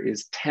atmosphere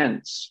is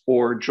tense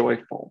or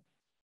joyful.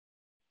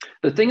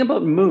 The thing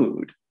about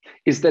mood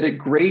is that it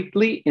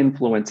greatly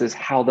influences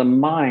how the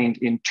mind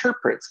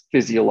interprets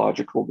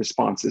physiological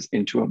responses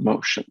into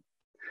emotion.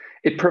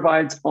 It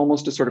provides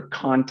almost a sort of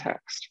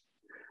context.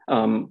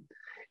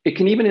 It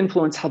can even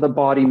influence how the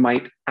body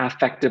might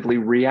affectively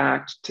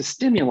react to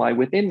stimuli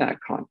within that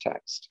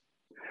context.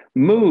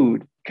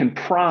 Mood can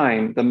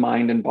prime the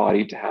mind and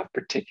body to have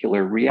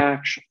particular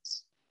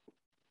reactions.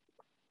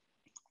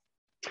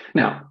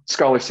 Now,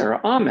 scholar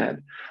Sarah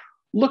Ahmed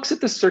looks at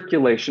the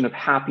circulation of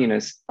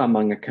happiness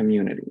among a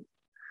community.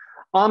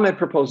 Ahmed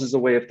proposes a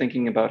way of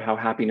thinking about how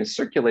happiness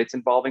circulates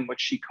involving what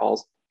she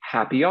calls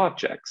happy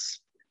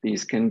objects.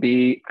 These can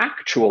be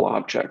actual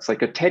objects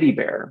like a teddy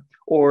bear,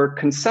 or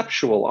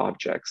conceptual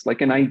objects like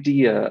an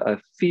idea, a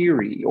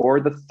theory, or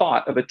the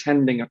thought of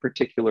attending a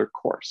particular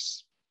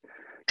course.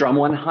 Drum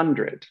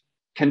 100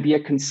 can be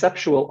a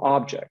conceptual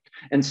object,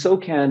 and so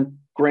can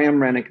Grahame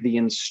Renyk, the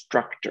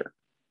instructor.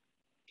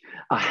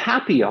 A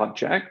happy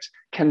object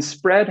can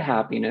spread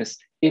happiness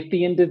if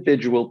the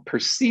individual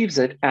perceives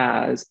it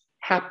as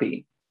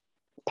happy.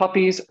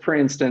 Puppies, for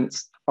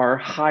instance, are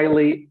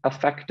highly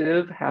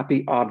affective,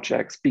 happy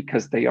objects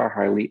because they are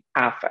highly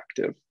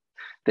affective.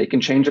 They can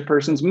change a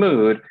person's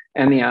mood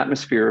and the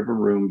atmosphere of a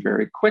room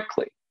very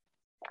quickly.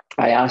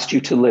 I asked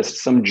you to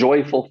list some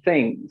joyful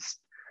things,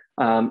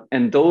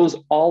 and those,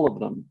 all of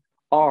them,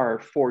 are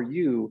for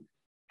you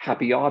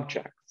happy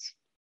objects.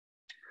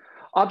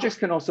 Objects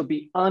can also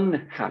be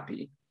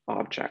unhappy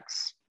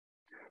objects.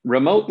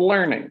 Remote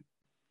learning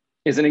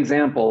is an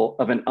example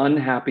of an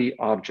unhappy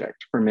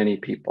object for many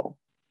people.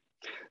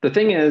 The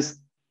thing is,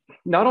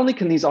 not only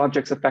can these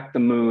objects affect the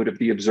mood of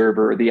the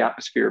observer or the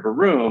atmosphere of a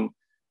room,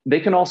 they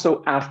can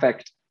also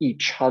affect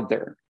each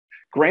other.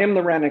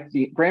 Grahame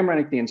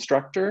Renyk, the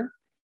instructor,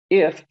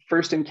 if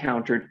first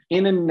encountered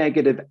in a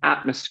negative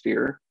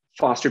atmosphere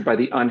fostered by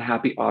the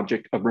unhappy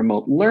object of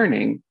remote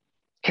learning,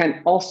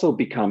 can also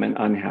become an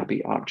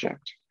unhappy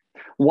object.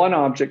 One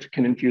object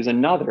can infuse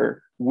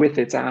another with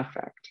its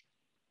affect.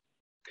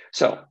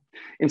 So,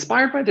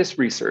 inspired by this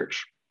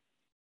research,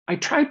 I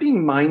tried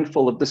being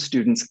mindful of the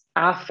students'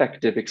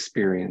 affective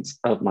experience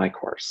of my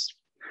course.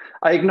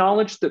 I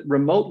acknowledged that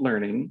remote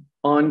learning,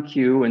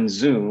 on-cue, and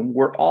Zoom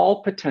were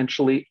all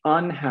potentially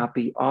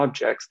unhappy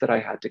objects that I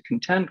had to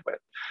contend with.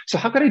 So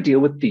how could I deal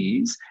with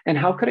these, and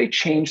how could I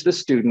change the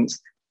students'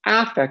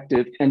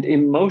 affective and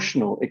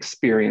emotional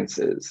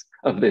experiences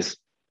of this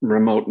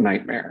remote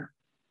nightmare?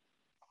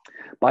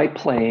 By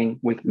playing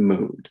with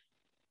mood.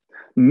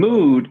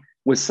 Mood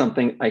was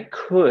something I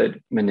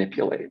could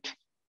manipulate.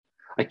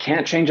 I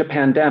can't change a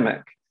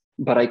pandemic,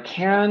 but I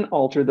can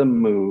alter the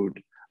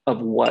mood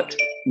of what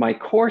my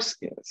course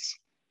is.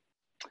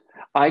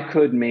 I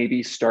could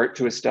maybe start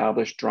to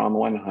establish Drama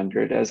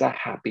 100 as a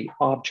happy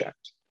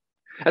object.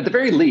 At the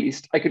very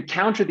least, I could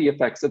counter the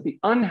effects of the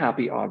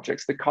unhappy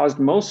objects that caused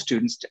most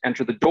students to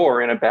enter the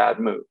door in a bad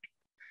mood.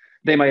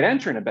 They might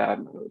enter in a bad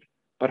mood,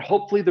 but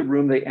hopefully the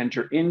room they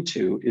enter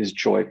into is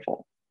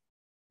joyful.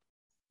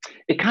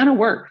 It kind of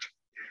worked.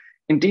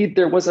 Indeed,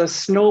 there was a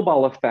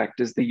snowball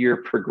effect as the year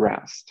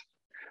progressed.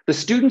 The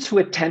students who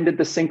attended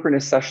the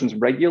synchronous sessions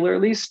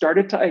regularly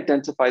started to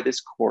identify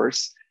this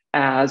course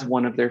as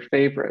one of their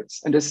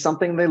favorites and as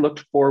something they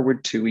looked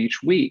forward to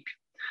each week.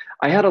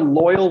 I had a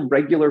loyal,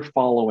 regular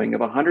following of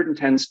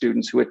 110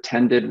 students who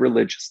attended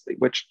religiously,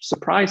 which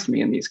surprised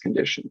me in these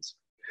conditions.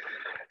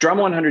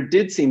 Drama 100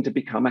 did seem to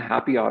become a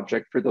happy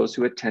object for those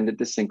who attended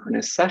the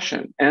synchronous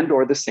session and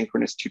or the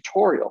synchronous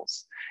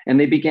tutorials. And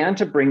they began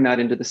to bring that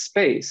into the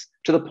space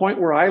to the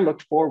point where I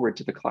looked forward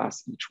to the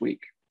class each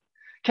week.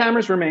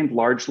 Cameras remained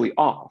largely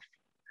off,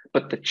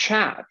 but the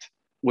chat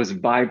was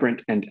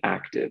vibrant and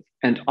active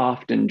and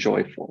often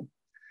joyful.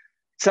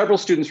 Several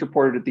students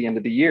reported at the end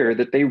of the year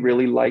that they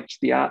really liked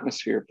the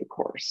atmosphere of the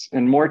course,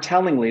 and more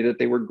tellingly, that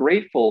they were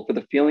grateful for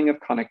the feeling of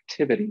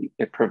connectivity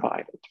it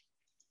provided.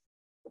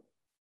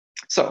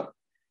 So,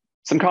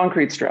 some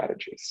concrete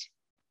strategies.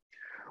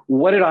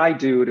 What did I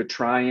do to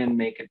try and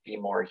make it be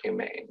more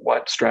humane?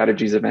 What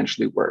strategies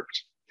eventually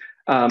worked?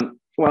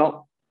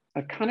 Well,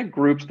 I've kind of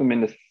grouped them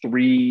into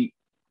three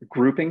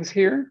groupings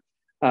here,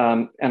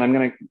 and I'm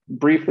going to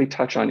briefly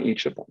touch on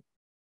each of them.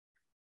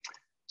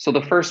 So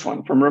the first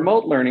one, from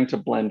remote learning to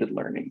blended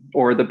learning,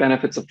 or the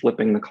benefits of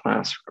flipping the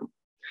classroom.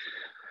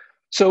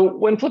 So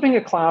when flipping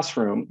a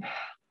classroom,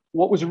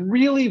 what was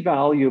really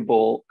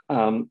valuable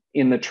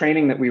in the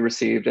training that we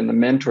received and the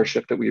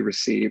mentorship that we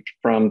received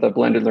from the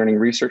Blended Learning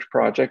Research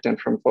Project and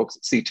from folks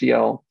at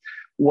CTL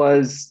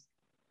was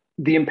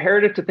the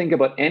imperative to think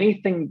about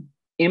anything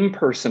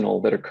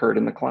impersonal that occurred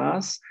in the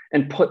class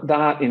and put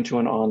that into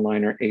an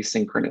online or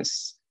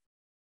asynchronous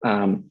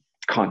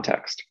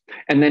context.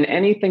 And then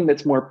anything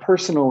that's more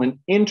personal and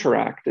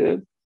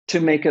interactive to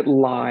make it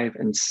live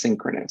and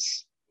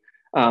synchronous.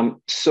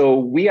 So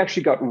we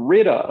actually got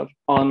rid of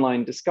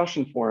online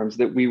discussion forums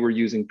that we were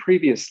using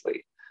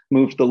previously,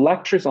 moved the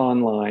lectures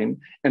online,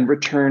 and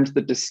returned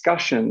the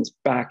discussions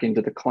back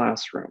into the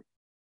classroom,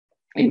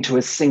 into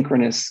a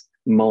synchronous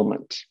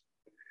moment.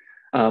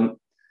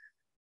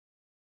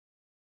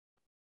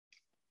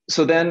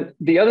 So then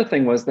the other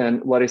thing was then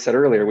what I said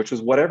earlier, which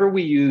was whatever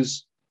we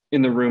use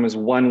in the room as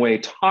one-way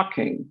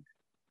talking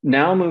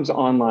now moves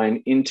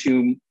online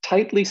into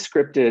tightly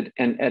scripted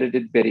and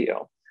edited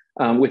video.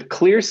 With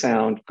clear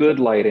sound, good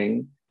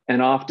lighting,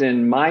 and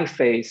often my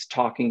face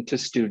talking to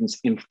students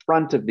in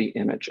front of the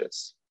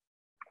images.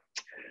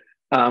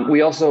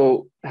 We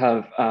also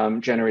have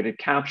generated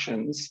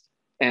captions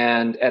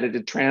and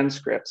edited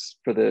transcripts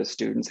for the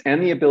students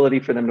and the ability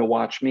for them to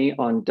watch me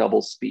on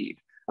double speed.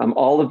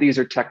 All of these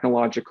are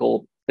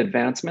technological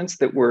advancements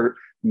that were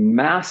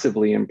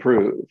massively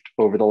improved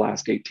over the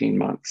last 18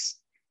 months,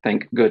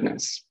 thank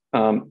goodness,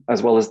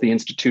 as well as the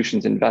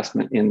institution's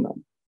investment in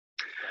them.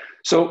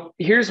 So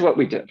here's what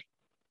we did.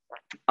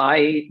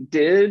 I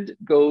did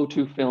go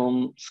to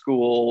film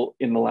school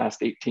in the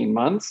last 18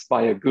 months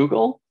via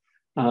Google,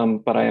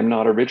 but I am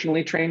not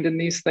originally trained in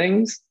these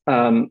things.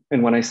 And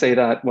when I say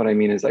that, what I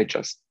mean is I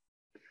just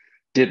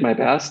did my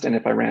best. And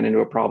if I ran into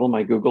a problem,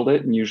 I Googled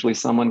it, and usually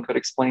someone could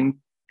explain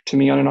to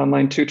me on an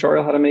online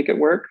tutorial how to make it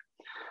work.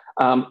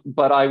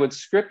 But I would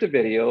script a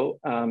video,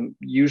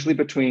 usually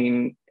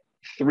between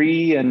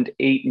 3 and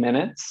 8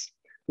 minutes,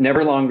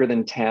 never longer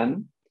than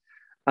 10.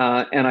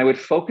 And I would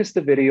focus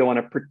the video on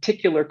a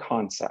particular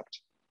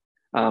concept,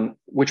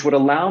 which would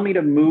allow me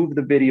to move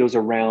the videos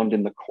around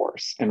in the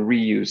course and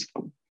reuse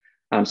them.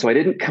 So I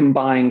didn't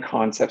combine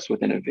concepts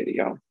within a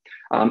video.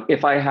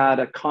 If I had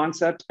a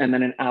concept and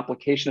then an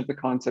application of the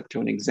concept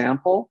to an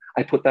example,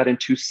 I put that in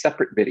 2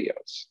 separate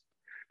videos,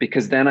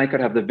 because then I could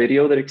have the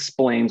video that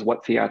explains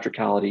what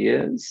theatricality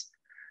is.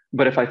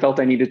 But if I felt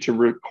I needed to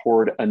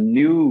record a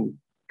new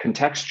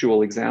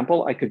contextual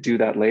example, I could do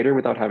that later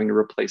without having to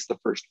replace the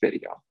first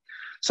video.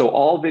 So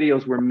all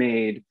videos were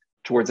made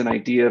towards an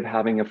idea of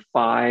having a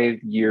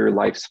 5-year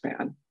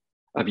lifespan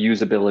of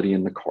usability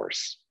in the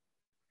course.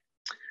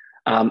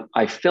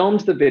 I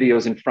filmed the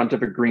videos in front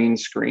of a green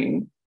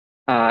screen,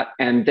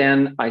 and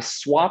then I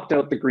swapped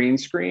out the green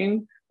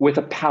screen with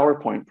a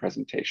PowerPoint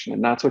presentation.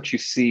 And that's what you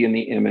see in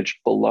the image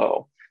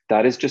below.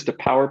 That is just a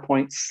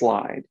PowerPoint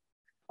slide.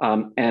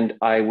 And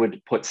I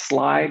would put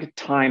slide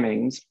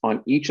timings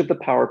on each of the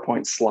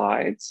PowerPoint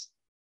slides.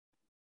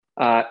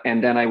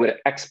 And then I would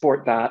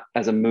export that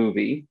as a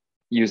movie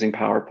using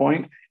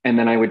PowerPoint. And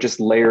then I would just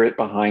layer it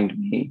behind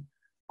me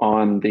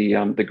on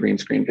the green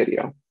screen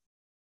video.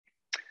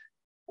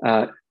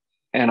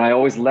 And I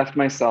always left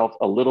myself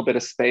a little bit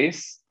of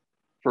space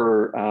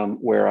for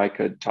where I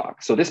could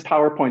talk. So this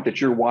PowerPoint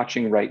that you're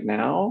watching right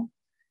now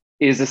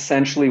is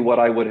essentially what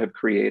I would have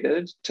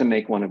created to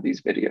make one of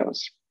these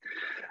videos.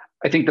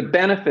 I think the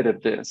benefit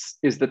of this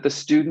is that the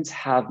students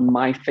have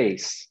my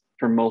face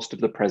for most of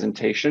the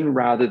presentation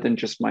rather than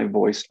just my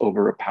voice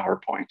over a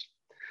PowerPoint.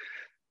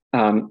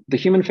 The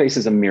human face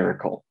is a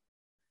miracle.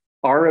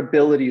 Our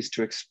abilities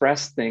to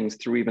express things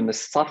through even the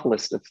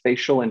subtlest of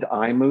facial and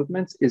eye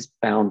movements is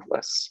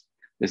boundless.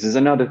 This is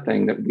another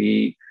thing that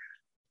we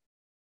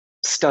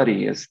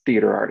study as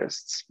theater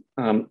artists.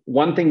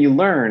 One thing you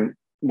learn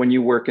when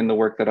you work in the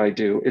work that I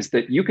do is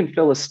that you can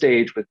fill a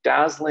stage with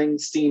dazzling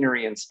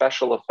scenery and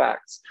special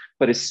effects,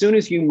 but as soon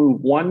as you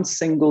move one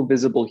single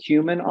visible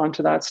human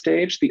onto that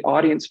stage, the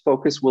audience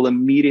focus will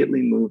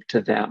immediately move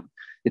to them.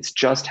 It's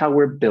just how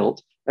we're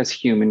built as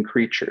human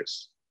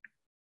creatures.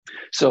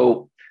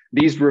 So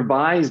these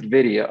revised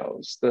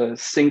videos, the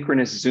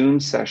synchronous Zoom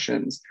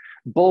sessions,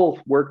 both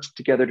worked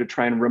together to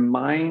try and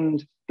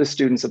remind the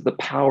students of the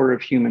power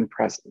of human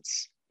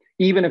presence,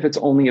 even if it's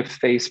only a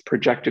face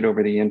projected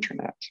over the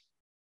internet.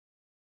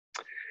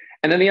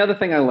 And then the other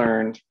thing I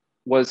learned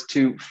was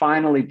to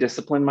finally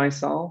discipline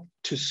myself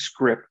to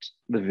script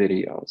the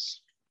videos.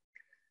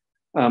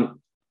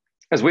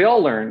 As we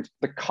all learned,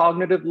 the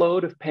cognitive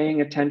load of paying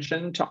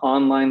attention to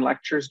online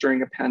lectures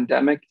during a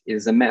pandemic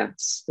is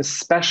immense,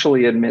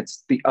 especially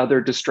amidst the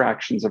other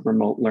distractions of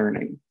remote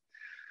learning.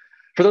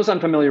 For those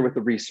unfamiliar with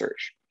the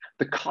research,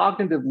 the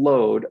cognitive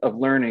load of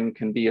learning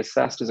can be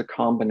assessed as a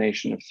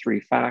combination of 3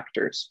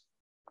 factors: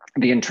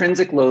 the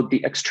intrinsic load,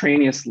 the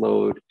extraneous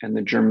load, and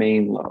the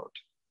germane load.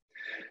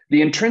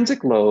 The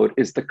intrinsic load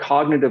is the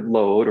cognitive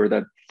load, or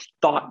the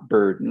thought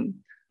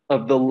burden,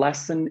 of the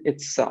lesson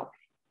itself.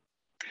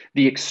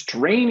 The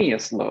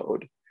extraneous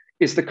load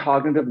is the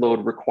cognitive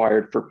load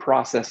required for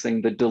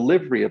processing the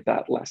delivery of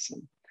that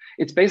lesson.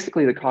 It's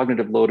basically the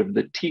cognitive load of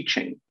the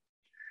teaching.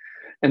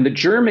 And the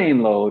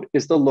germane load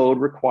is the load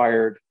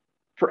required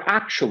for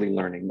actually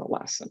learning the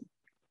lesson.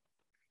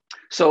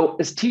 So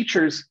as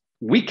teachers,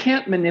 we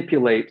can't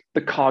manipulate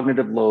the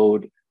cognitive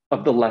load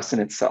of the lesson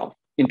itself.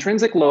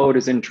 Intrinsic load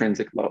is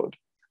intrinsic load.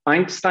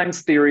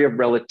 Einstein's theory of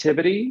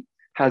relativity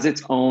has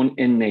its own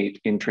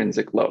innate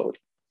intrinsic load.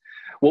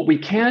 What we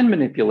can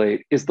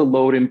manipulate is the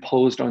load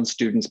imposed on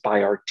students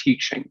by our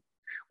teaching.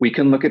 We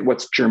can look at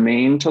what's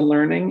germane to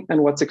learning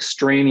and what's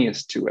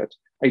extraneous to it,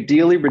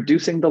 ideally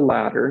reducing the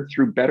latter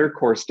through better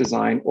course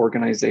design,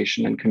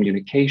 organization, and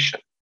communication.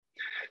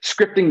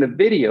 Scripting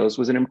the videos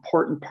was an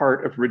important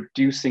part of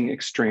reducing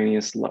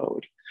extraneous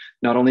load,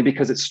 not only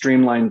because it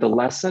streamlined the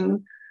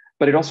lesson,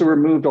 but it also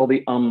removed all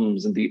the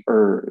ums and the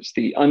ers,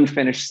 the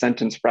unfinished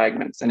sentence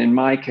fragments, and in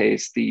my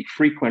case, the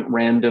frequent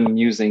random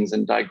musings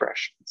and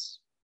digressions.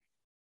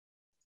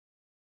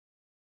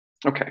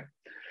 Okay,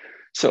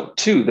 so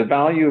 2, the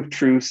value of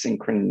true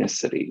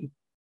synchronicity.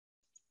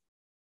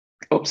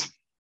 Oops,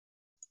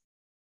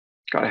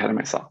 got ahead of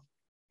myself.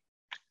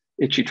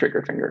 Itchy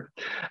trigger finger.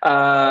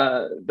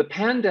 The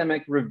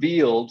pandemic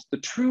revealed the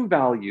true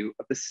value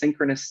of the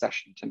synchronous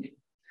session to me.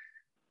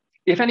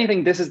 If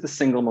anything, this is the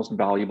single most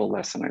valuable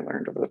lesson I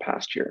learned over the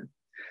past year.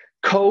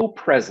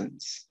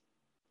 Co-presence,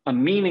 a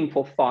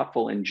meaningful,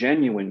 thoughtful, and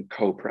genuine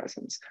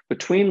co-presence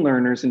between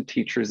learners and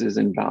teachers is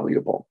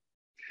invaluable.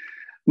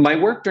 My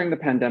work during the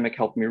pandemic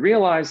helped me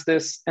realize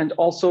this, and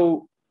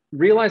also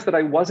realize that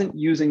I wasn't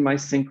using my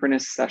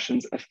synchronous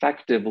sessions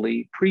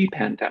effectively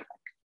pre-pandemic.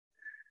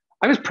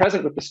 I was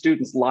present with the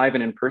students live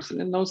and in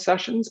person in those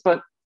sessions,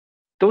 but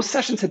those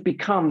sessions had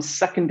become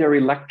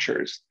secondary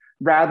lectures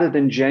rather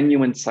than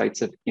genuine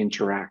sites of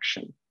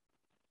interaction.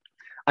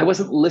 I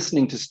wasn't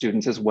listening to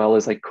students as well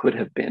as I could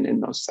have been in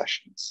those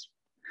sessions.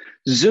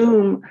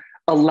 Zoom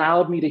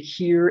allowed me to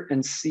hear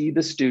and see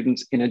the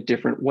students in a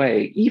different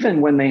way,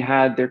 even when they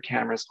had their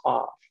cameras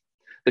off.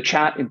 The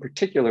chat in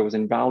particular was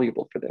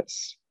invaluable for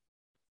this.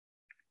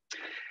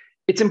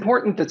 It's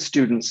important that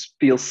students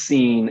feel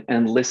seen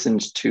and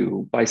listened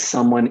to by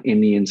someone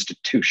in the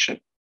institution.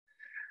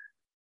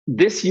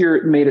 This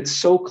year made it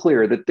so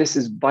clear that this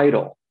is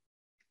vital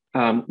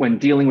when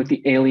dealing with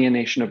the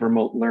alienation of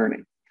remote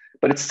learning,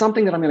 but it's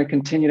something that I'm going to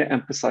continue to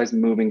emphasize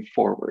moving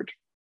forward.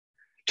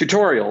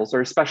 Tutorials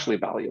are especially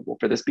valuable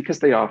for this because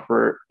they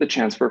offer the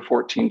chance for a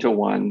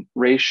 14:1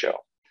 ratio.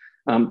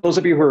 Those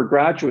of you who are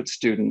graduate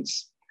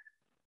students,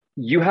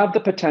 you have the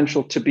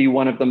potential to be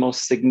one of the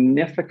most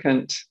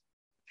significant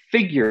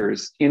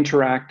figures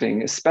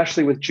interacting,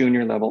 especially with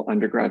junior level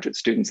undergraduate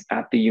students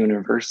at the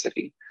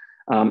university.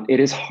 It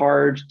is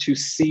hard to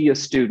see a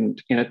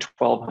student in a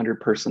 1,200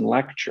 person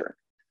lecture,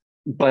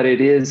 but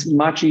it is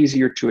much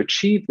easier to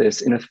achieve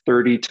this in a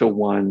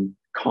 30:1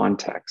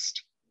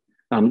 context,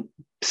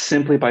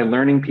 simply by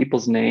learning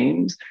people's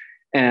names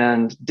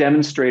and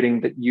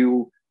demonstrating that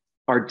you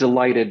are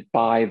delighted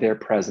by their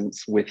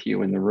presence with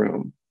you in the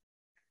room.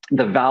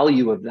 The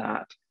value of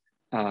that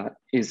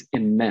is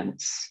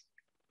immense.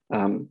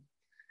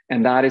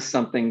 And that is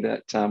something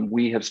that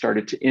we have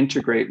started to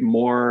integrate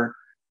more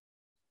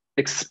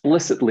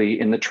explicitly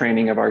in the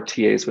training of our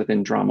TAs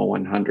within Drama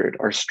 100,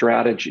 our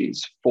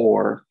strategies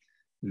for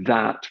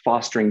that,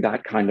 fostering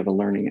that kind of a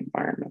learning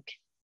environment.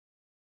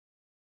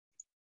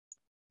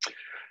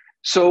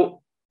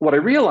 So what I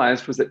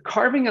realized was that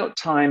carving out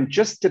time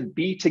just to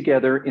be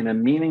together in a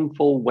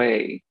meaningful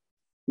way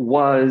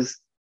was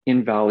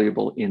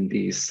invaluable in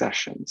these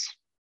sessions.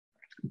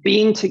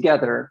 Being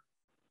together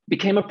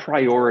became a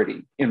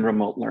priority in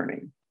remote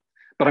learning,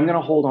 but I'm going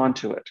to hold on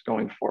to it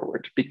going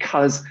forward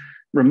because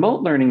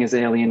remote learning is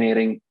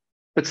alienating,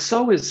 but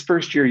so is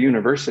first-year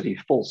university,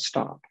 full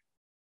stop.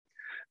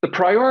 The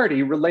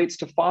priority relates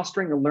to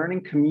fostering a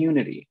learning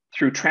community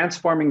through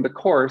transforming the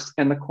course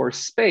and the course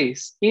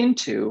space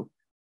into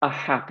a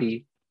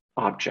happy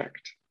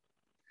object.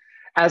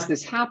 As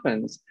this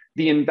happens,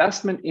 the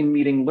investment in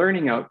meeting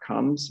learning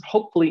outcomes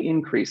hopefully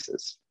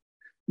increases.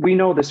 We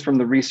know this from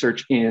the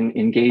research in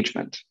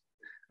engagement.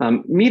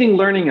 Meeting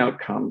learning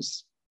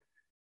outcomes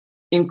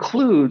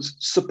includes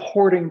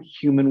supporting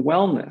human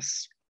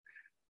wellness.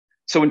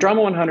 So in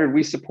Drama 100,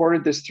 we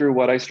supported this through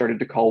what I started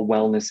to call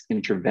wellness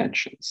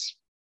interventions.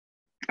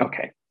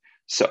 Okay,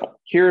 so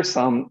here are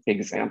some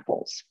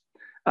examples.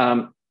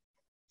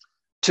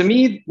 To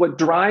me, what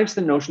drives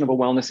the notion of a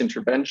wellness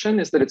intervention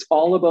is that it's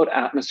all about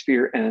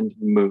atmosphere and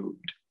mood.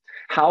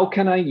 How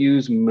can I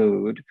use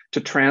mood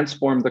to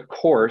transform the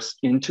course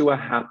into a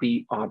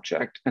happy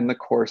object and the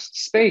course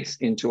space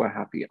into a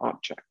happy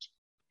object?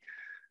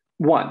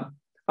 One,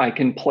 I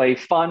can play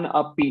fun,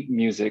 upbeat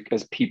music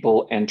as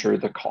people enter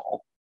the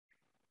call.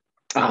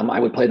 I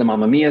would play the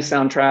Mamma Mia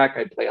soundtrack.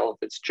 I'd play Ella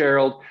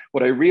Fitzgerald.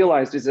 What I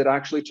realized is it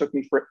actually took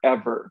me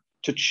forever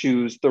to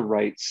choose the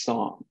right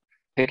song.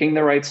 Picking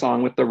the right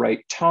song with the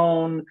right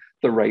tone,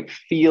 the right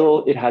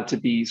feel. It had to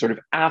be sort of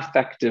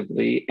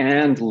affectively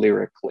and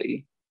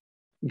lyrically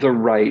the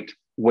right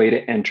way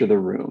to enter the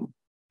room.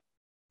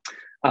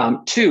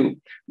 Two,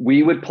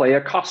 we would play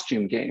a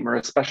costume game or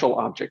a special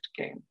object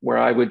game where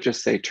I would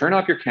just say, turn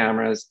off your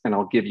cameras and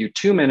I'll give you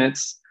 2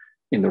 minutes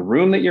in the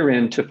room that you're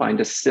in to find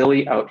a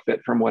silly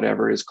outfit from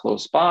whatever is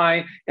close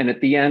by. And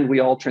at the end, we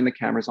all turn the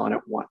cameras on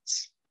at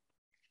once.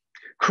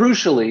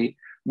 Crucially,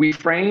 we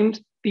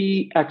framed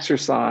the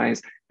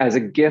exercise as a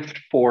gift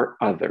for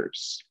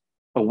others,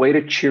 a way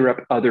to cheer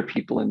up other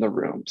people in the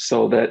room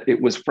so that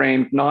it was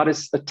framed not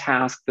as a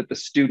task that the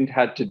student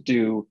had to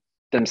do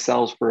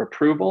themselves for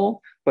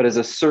approval, but as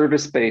a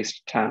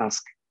service-based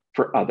task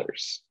for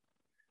others.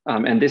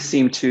 And this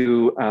seemed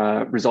to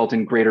result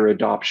in greater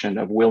adoption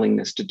of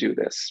willingness to do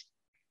this.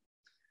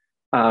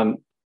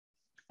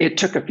 It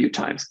took a few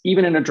times,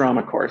 even in a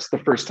drama course. The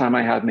first time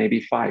I had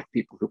maybe 5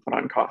 people who put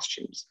on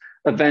costumes.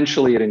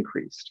 Eventually it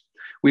increased.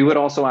 We would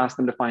also ask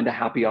them to find a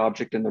happy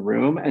object in the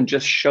room and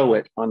just show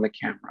it on the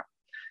camera.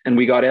 And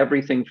we got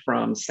everything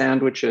from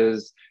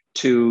sandwiches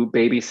to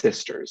baby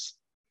sisters,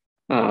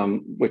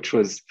 which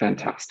was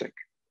fantastic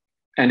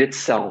and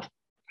itself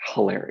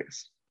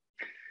hilarious.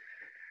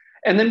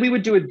 And then we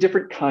would do a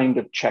different kind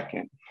of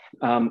check-in.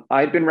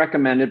 I'd been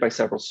recommended by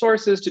several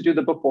sources to do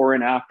the before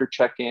and after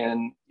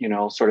check-in, you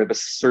know, sort of a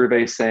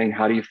survey saying,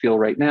 how do you feel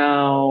right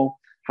now?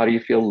 How do you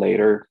feel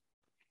later?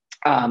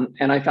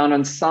 And I found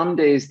on some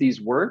days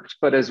these worked,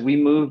 but as we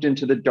moved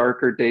into the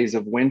darker days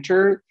of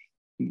winter,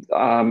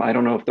 I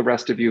don't know if the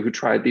rest of you who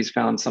tried these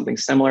found something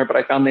similar, but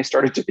I found they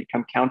started to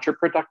become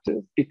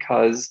counterproductive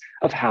because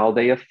of how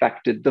they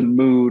affected the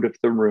mood of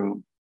the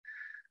room.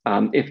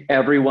 If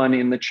everyone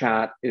in the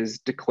chat is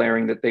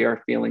declaring that they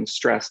are feeling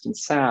stressed and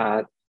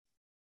sad,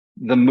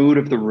 the mood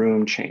of the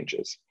room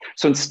changes.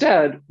 So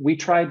instead, we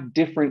tried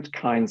different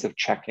kinds of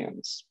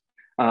check-ins.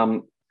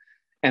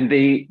 And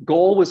the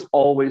goal was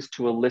always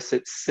to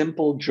elicit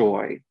simple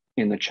joy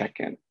in the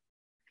check-in.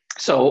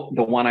 So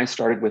the one I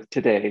started with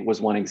today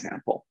was one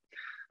example.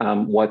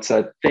 What's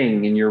a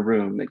thing in your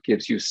room that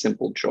gives you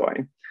simple joy?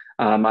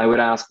 I would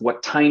ask,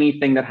 what tiny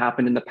thing that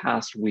happened in the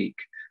past week?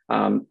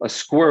 A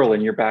squirrel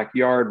in your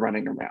backyard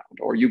running around,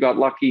 or you got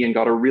lucky and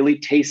got a really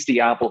tasty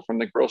apple from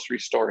the grocery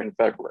store in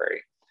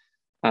February.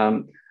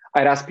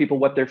 I'd ask people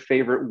what their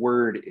favorite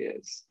word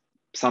is,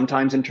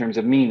 sometimes in terms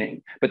of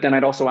meaning, but then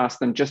I'd also ask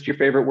them just your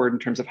favorite word in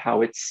terms of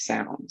how it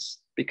sounds,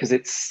 because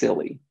it's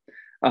silly.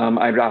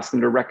 I'd ask them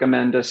to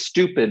recommend a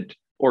stupid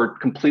or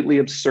completely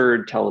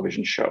absurd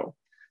television show,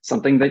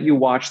 something that you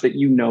watch that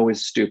you know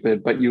is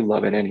stupid, but you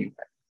love it anyway.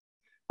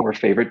 Or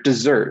favorite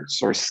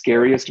desserts, or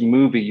scariest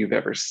movie you've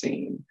ever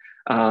seen,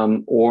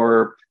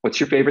 or what's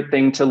your favorite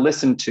thing to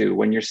listen to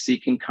when you're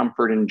seeking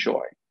comfort and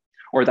joy,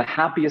 or the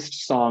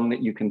happiest song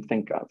that you can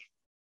think of.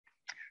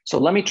 So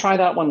let me try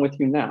that one with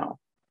you now.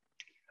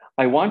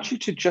 I want you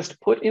to just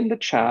put in the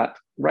chat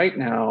right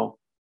now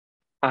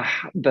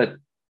the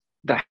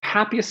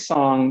happiest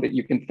song that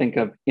you can think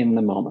of in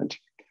the moment.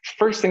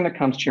 First thing that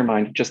comes to your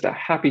mind, just a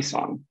happy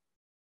song.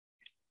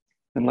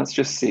 And let's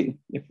just see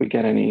if we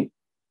get any.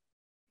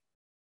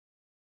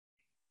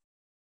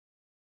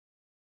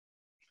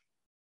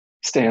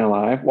 Staying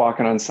Alive,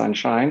 Walking on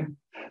Sunshine.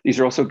 These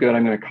are also good.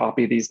 I'm going to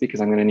copy these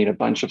because I'm going to need a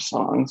bunch of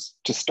songs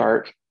to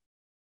start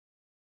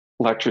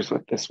lectures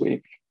with this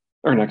week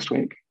or next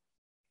week.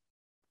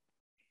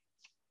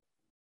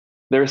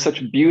 There is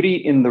such beauty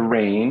in the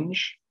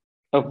range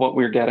of what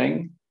we're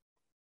getting,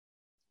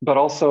 but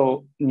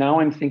also now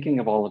I'm thinking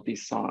of all of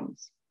these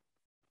songs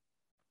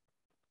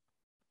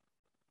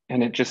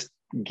and it just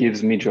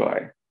gives me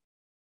joy.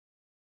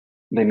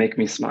 They make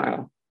me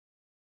smile.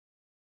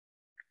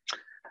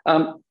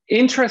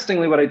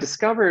 Interestingly, what I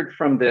discovered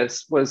from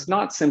this was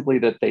not simply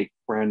that they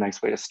were a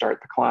nice way to start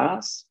the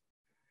class,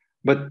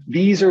 but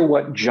these are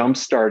what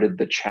jump-started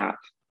the chat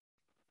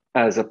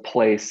as a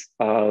place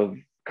of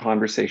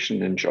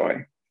conversation and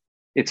joy.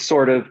 It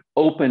sort of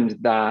opened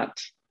that,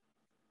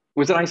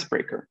 was an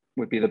icebreaker,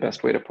 would be the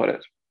best way to put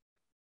it.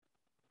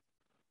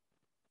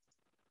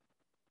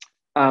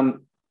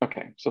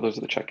 Okay, so those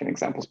are the check-in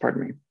examples,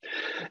 pardon me.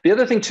 The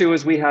other thing too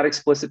is we had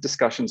explicit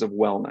discussions of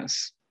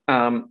wellness.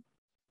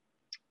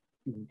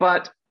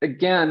 But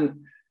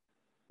again,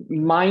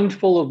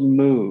 mindful of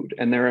mood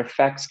and their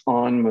effects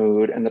on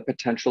mood and the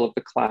potential of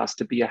the class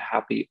to be a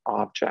happy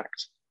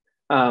object.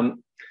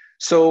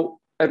 So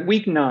at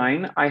week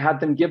 9, I had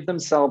them give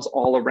themselves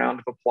all a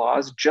round of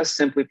applause just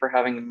simply for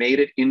having made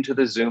it into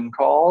the Zoom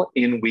call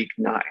in week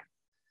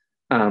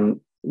 9.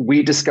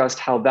 We discussed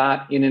how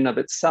that in and of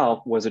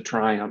itself was a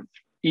triumph.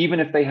 Even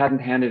if they hadn't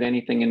handed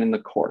anything in the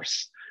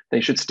course,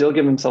 they should still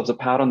give themselves a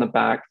pat on the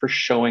back for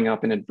showing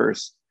up in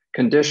adverse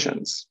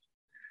conditions.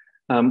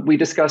 We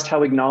discussed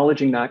how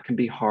acknowledging that can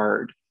be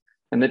hard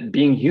and that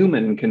being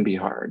human can be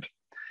hard.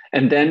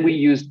 And then we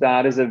used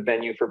that as a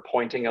venue for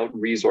pointing out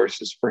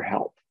resources for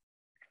help.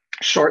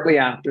 Shortly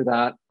after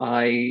that,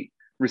 I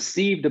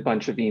received a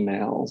bunch of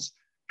emails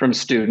from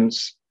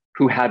students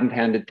who hadn't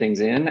handed things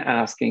in,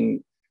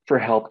 asking for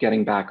help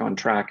getting back on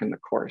track in the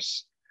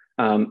course.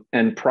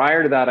 And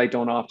prior to that, I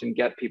don't often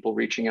get people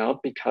reaching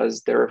out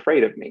because they're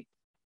afraid of me.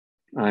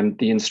 I'm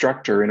the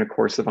instructor in a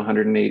course of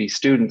 180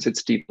 students.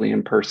 It's deeply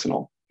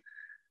impersonal.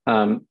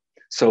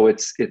 So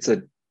it's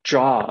a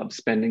job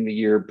spending the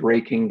year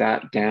breaking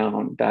that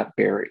down, that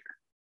barrier.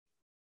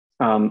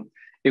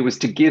 It was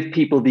to give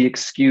people the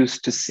excuse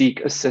to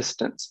seek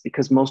assistance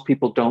because most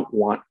people don't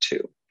want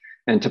to,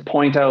 and to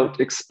point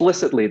out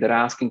explicitly that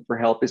asking for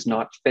help is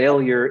not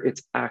failure,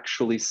 it's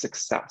actually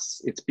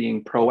success. It's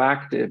being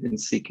proactive in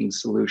seeking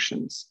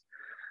solutions.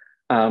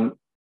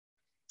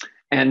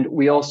 And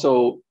we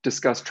also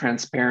discussed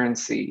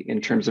transparency in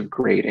terms of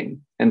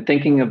grading and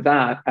thinking of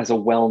that as a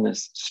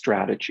wellness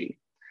strategy,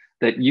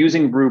 that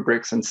using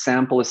rubrics and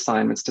sample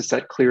assignments to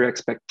set clear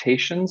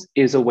expectations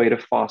is a way to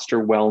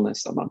foster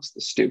wellness amongst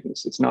the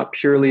students. It's not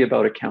purely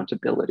about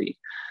accountability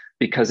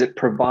because it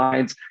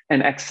provides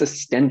an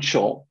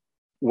existential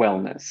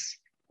wellness.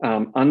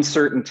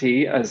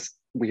 Uncertainty, as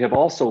we have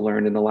also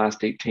learned in the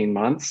last 18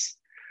 months,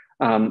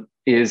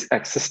 is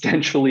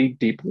existentially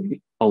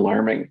deeply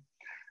alarming.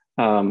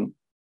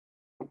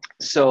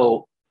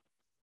 So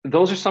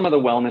those are some of the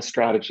wellness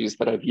strategies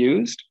that I've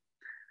used.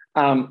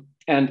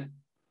 And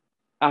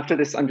after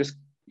this, I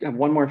have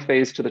one more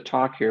phase to the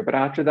talk here, but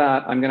after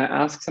that, I'm going to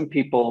ask some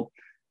people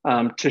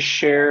to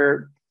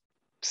share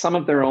some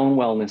of their own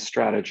wellness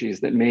strategies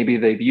that maybe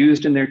they've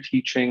used in their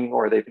teaching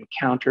or they've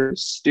encountered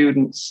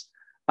students,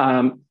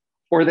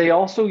 or they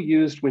also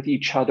used with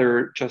each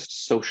other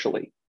just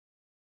socially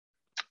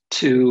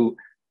to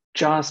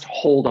just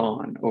hold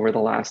on over the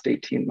last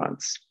 18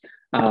 months.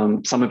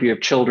 Some of you have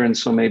children,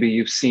 so maybe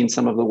you've seen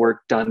some of the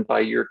work done by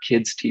your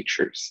kids'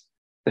 teachers,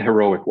 the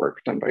heroic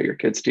work done by your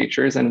kids'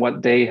 teachers and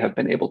what they have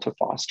been able to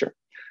foster.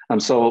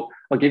 So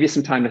I'll give you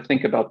some time to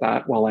think about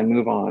that while I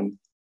move on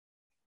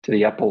to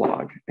the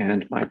epilogue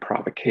and my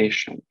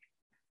provocation.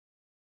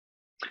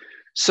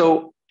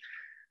 So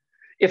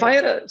if I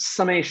had a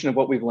summation of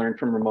what we've learned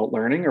from remote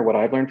learning or what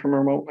I've learned from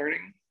remote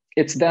learning,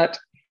 it's that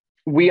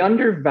we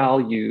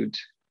undervalued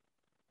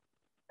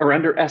or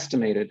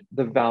underestimated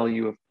the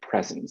value of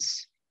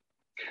presence,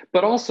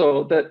 but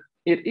also that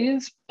it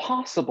is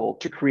possible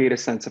to create a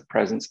sense of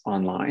presence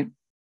online.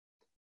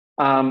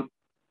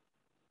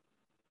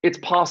 It's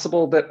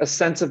possible that a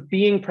sense of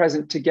being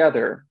present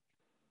together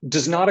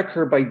does not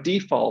occur by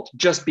default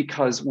just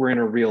because we're in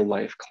a real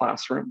life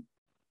classroom.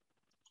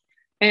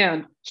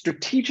 And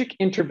strategic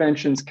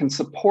interventions can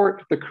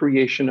support the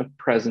creation of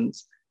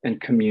presence and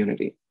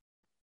community.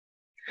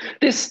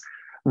 This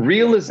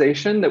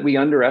realization that we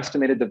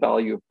underestimated the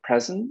value of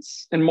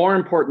presence, and more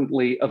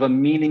importantly, of a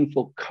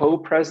meaningful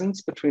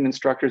co-presence between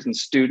instructors and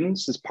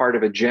students as part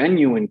of a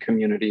genuine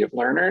community of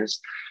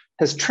learners,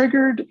 has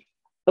triggered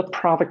a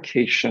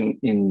provocation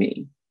in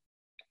me.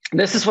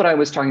 This is what I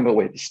was talking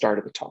about at the start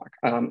of the talk.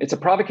 It's a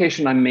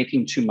provocation I'm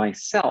making to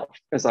myself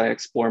as I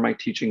explore my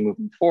teaching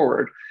moving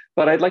forward,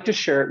 but I'd like to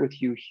share it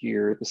with you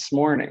here this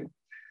morning.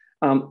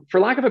 For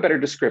lack of a better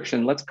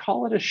description, let's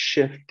call it a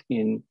shift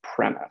in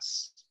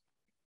premise.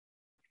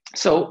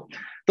 So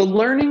the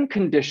learning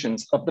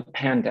conditions of the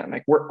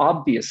pandemic were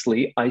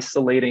obviously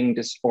isolating,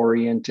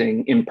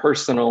 disorienting,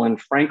 impersonal,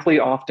 and frankly,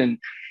 often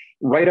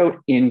right out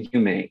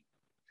inhumane.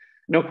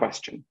 No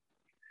question.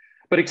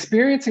 But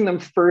experiencing them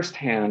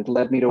firsthand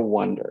led me to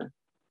wonder,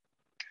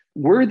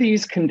 were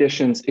these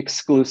conditions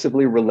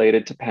exclusively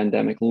related to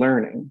pandemic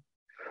learning?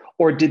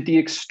 Or did the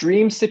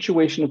extreme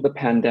situation of the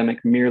pandemic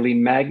merely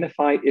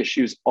magnify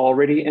issues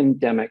already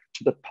endemic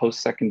to the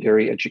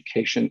post-secondary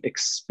education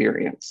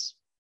experience?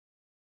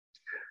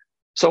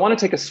 So I want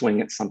to take a swing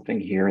at something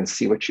here and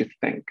see what you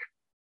think.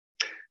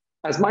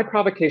 As my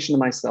provocation to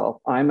myself,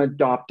 I'm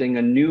adopting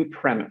a new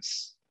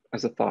premise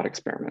as a thought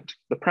experiment.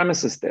 The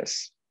premise is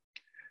this.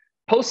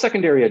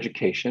 Post-secondary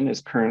education,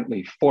 as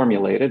currently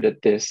formulated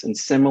at this and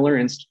similar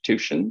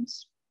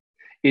institutions,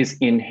 is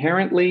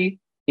inherently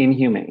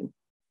inhumane.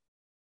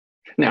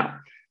 Now,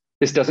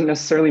 this doesn't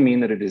necessarily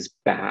mean that it is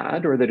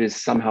bad or that it is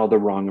somehow the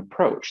wrong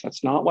approach.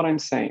 That's not what I'm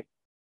saying.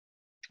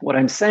 What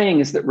I'm saying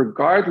is that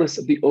regardless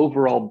of the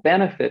overall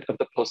benefit of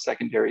the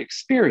post-secondary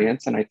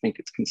experience, and I think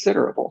it's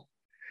considerable,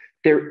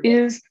 there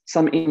is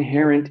some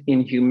inherent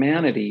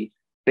inhumanity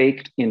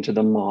baked into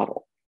the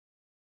model.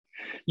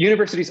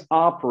 Universities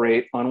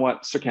operate on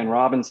what Sir Ken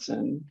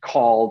Robinson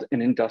called an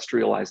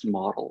industrialized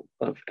model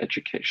of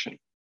education.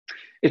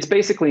 It's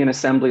basically an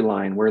assembly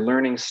line where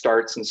learning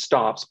starts and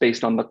stops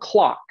based on the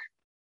clock,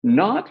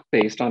 not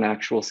based on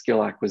actual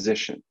skill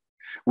acquisition.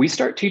 We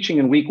start teaching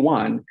in week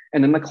 1,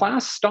 and then the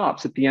class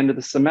stops at the end of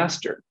the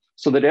semester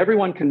so that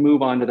everyone can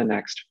move on to the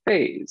next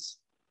phase.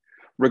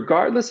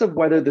 Regardless of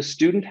whether the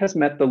student has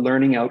met the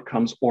learning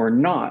outcomes or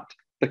not,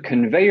 the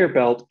conveyor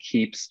belt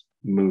keeps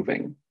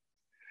moving.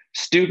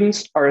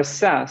 Students are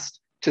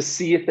assessed to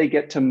see if they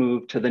get to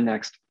move to the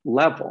next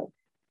level,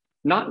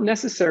 not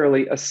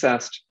necessarily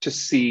assessed to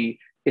see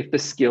if the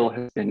skill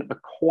has been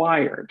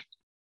acquired,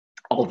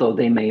 although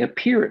they may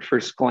appear at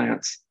first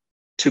glance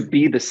to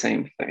be the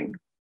same thing.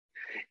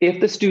 If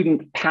the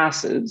student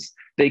passes,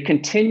 they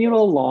continue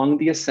along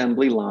the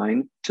assembly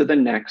line to the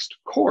next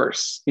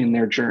course in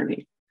their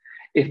journey.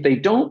 If they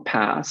don't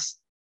pass,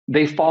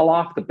 they fall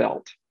off the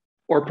belt,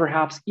 or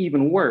perhaps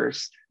even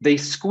worse, they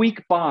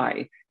squeak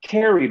by,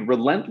 carried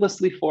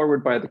relentlessly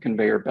forward by the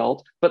conveyor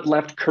belt, but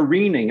left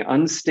careening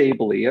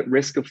unstably at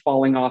risk of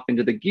falling off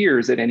into the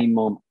gears at any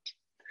moment.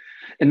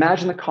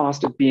 Imagine the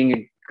cost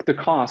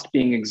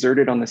being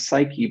exerted on the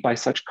psyche by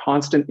such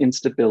constant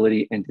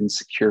instability and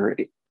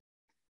insecurity.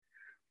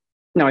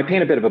 Now, I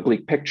paint a bit of a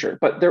bleak picture,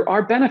 but there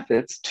are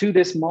benefits to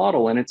this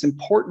model, and it's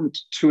important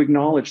to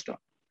acknowledge them.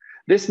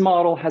 This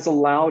model has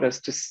allowed us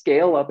to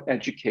scale up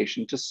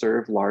education to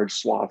serve large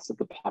swaths of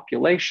the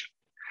population.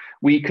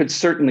 We could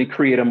certainly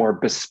create a more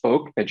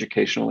bespoke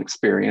educational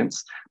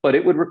experience, but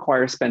it would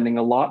require spending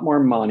a lot more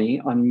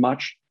money on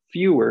much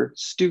fewer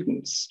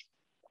students.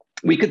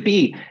 We could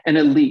be an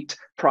elite,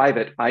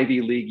 private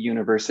Ivy League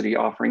university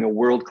offering a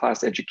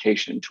world-class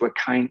education to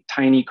a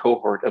tiny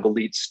cohort of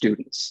elite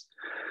students.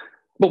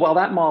 But while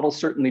that model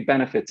certainly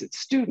benefits its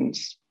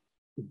students,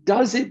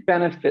 does it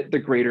benefit the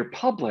greater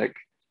public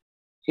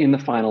in the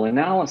final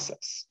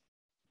analysis?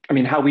 I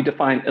mean, how we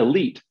define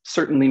elite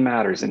certainly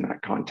matters in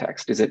that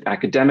context. Is it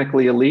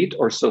academically elite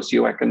or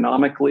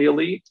socioeconomically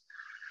elite?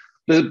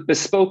 The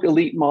bespoke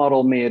elite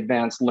model may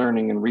advance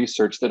learning and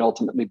research that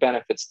ultimately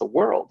benefits the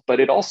world,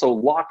 but it also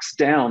locks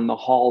down the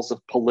halls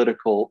of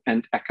political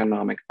and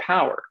economic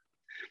power.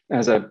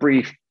 As a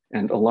brief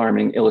and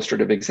alarming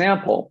illustrative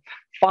example,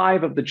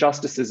 5 of the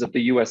justices of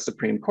the US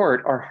Supreme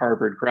Court are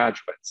Harvard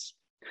graduates.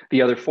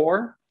 The other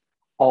 4,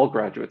 all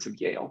graduates of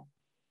Yale.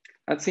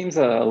 That seems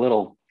a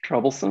little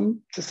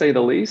troublesome, to say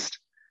the least.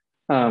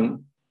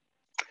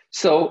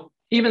 So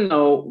even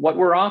though what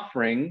we're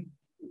offering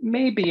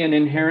may be an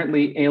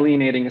inherently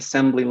alienating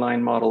assembly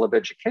line model of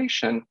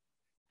education,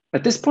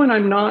 at this point,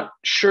 I'm not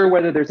sure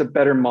whether there's a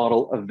better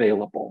model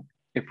available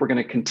if we're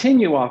going to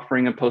continue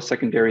offering a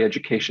post-secondary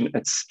education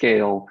at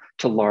scale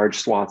to large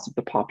swaths of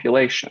the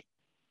population.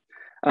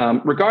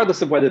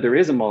 Regardless of whether there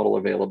is a model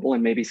available,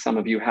 and maybe some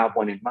of you have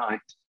one in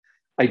mind,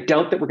 I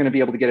doubt that we're going to be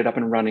able to get it up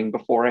and running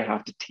before I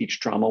have to teach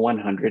Drama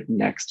 100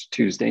 next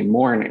Tuesday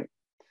morning.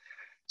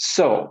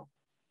 So,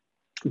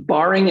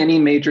 barring any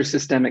major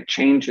systemic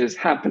changes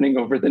happening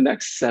over the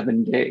next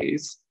 7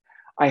 days,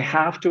 I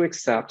have to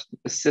accept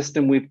that the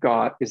system we've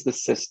got is the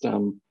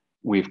system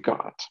we've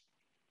got.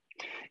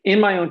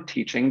 In my own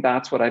teaching,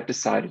 that's what I've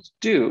decided to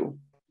do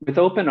with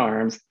open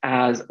arms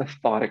as a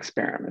thought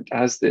experiment,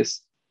 as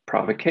this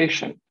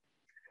provocation.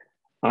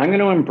 I'm going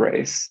to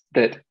embrace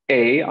that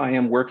A, I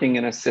am working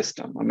in a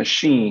system, a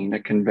machine,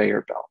 a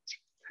conveyor belt.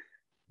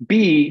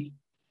 B,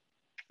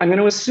 I'm going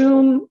to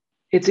assume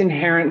it's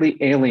inherently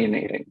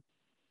alienating.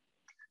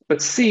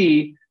 But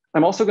C,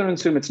 I'm also going to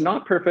assume it's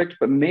not perfect,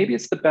 but maybe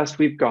it's the best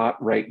we've got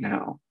right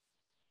now.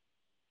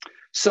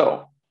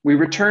 So we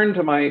return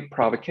to my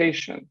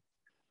provocation,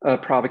 a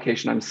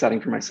provocation I'm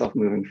setting for myself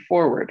moving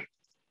forward.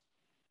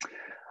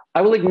 I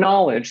will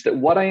acknowledge that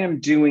what I am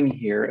doing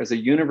here as a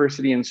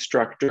university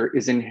instructor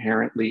is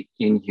inherently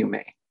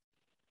inhumane.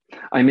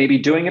 I may be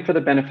doing it for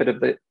the benefit of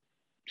the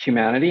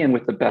humanity and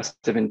with the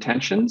best of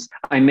intentions.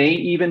 I may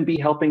even be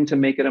helping to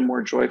make it a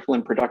more joyful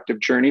and productive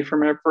journey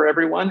for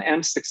everyone,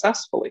 and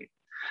successfully.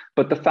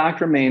 But the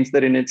fact remains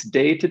that in its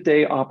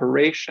day-to-day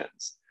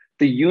operations,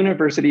 the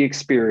university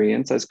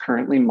experience as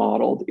currently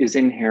modeled is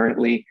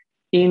inherently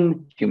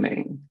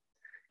inhumane.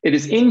 It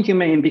is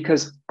inhumane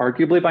because,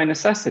 arguably by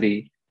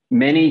necessity,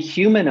 many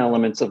human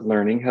elements of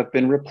learning have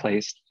been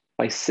replaced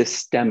by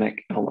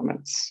systemic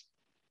elements.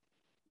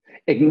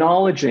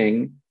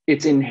 Acknowledging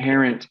its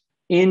inherent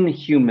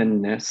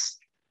inhumanness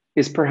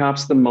is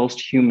perhaps the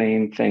most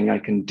humane thing I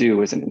can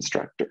do as an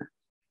instructor.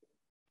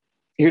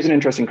 Here's an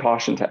interesting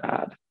caution to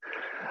add.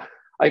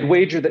 I'd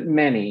wager that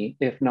many,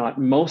 if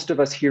not most of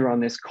us here on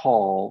this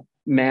call,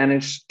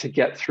 managed to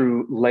get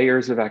through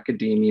layers of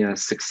academia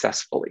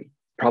successfully,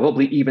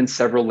 probably even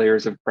several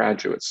layers of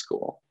graduate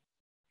school.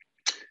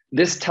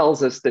 This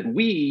tells us that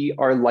we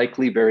are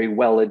likely very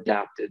well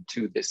adapted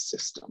to this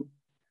system.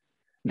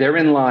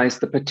 Therein lies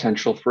the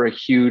potential for a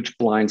huge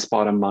blind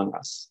spot among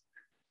us.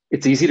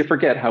 It's easy to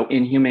forget how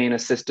inhumane a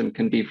system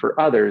can be for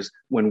others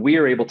when we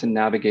are able to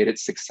navigate it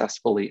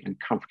successfully and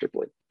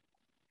comfortably.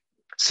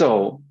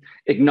 So,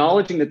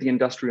 acknowledging that the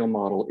industrial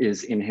model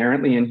is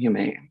inherently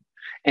inhumane,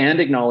 and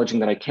acknowledging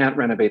that I can't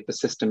renovate the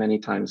system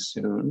anytime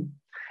soon,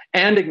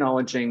 and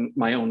acknowledging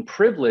my own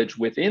privilege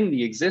within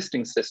the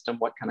existing system,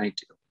 what can I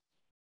do?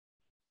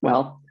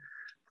 Well,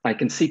 I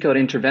can seek out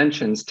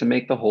interventions to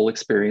make the whole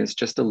experience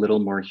just a little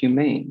more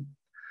humane.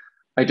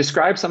 I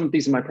described some of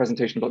these in my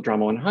presentation about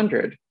Drama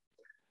 100,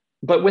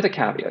 but with a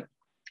caveat.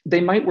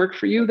 They might work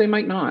for you, they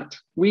might not.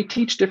 We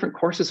teach different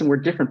courses and we're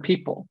different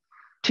people.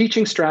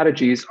 Teaching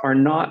strategies are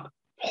not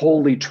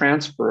wholly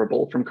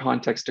transferable from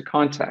context to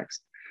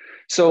context.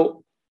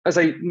 So as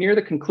I near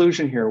the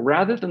conclusion here,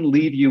 rather than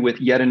leave you with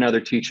yet another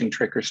teaching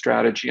trick or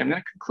strategy, I'm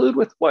going to conclude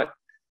with what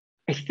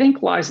I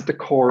think lies at the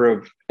core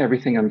of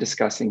everything I'm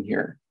discussing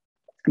here,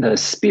 the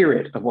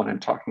spirit of what I'm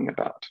talking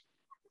about.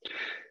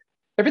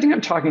 Everything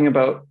I'm talking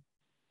about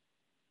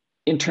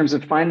in terms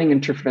of finding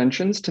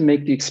interventions to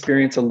make the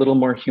experience a little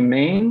more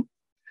humane,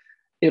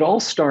 it all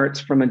starts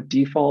from a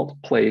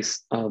default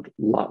place of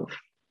love.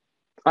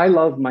 I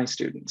love my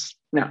students.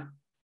 Now,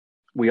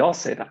 we all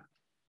say that.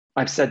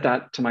 I've said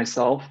that to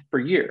myself for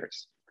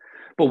years.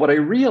 But what I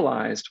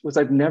realized was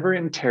I've never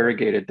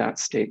interrogated that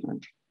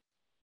statement.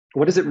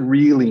 What does it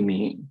really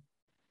mean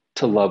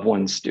to love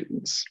one's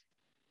students?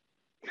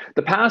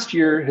 The past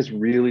year has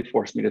really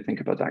forced me to think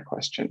about that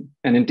question.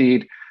 And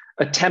indeed,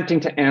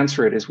 attempting to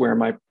answer it is where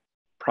my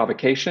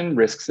provocation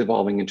risks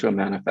evolving into a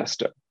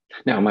manifesto.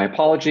 Now, my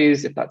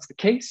apologies if that's the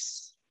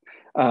case.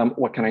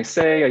 What can I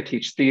say? I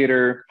teach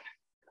theater.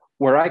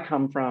 Where I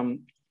come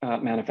from,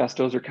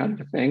 manifestos are kind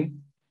of a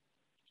thing.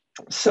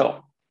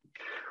 So,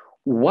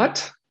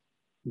 what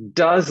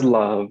does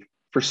love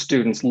for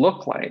students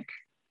look like?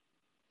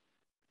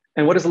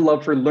 And what does a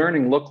love for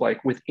learning look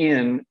like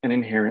within an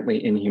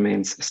inherently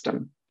inhumane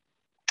system?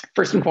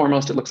 First and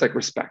foremost, it looks like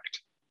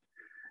respect.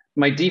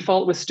 My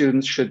default with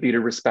students should be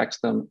to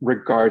respect them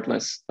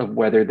regardless of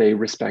whether they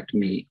respect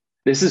me.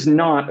 This is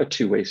not a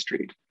two-way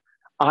street.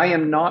 I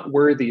am not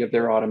worthy of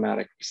their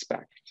automatic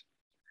respect.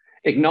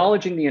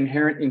 Acknowledging the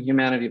inherent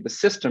inhumanity of the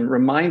system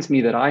reminds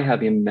me that I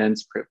have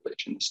immense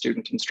privilege in the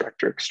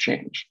student-instructor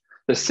exchange.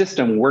 The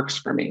system works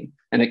for me,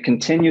 and it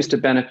continues to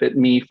benefit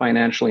me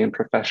financially and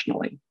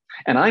professionally.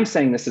 And I'm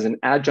saying this as an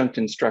adjunct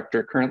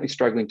instructor currently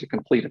struggling to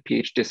complete a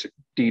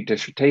PhD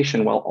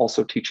dissertation while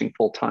also teaching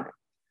full-time.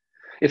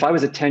 If I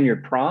was a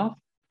tenured prof,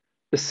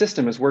 the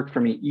system has worked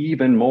for me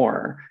even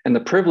more, and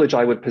the privilege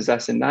I would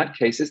possess in that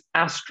case is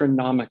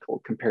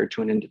astronomical compared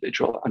to an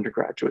individual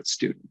undergraduate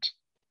student.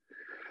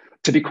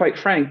 To be quite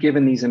frank,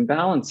 given these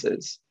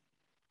imbalances,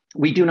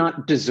 we do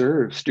not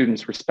deserve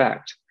students'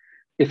 respect.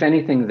 If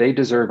anything, they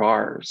deserve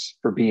ours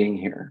for being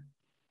here.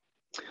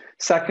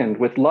 Second,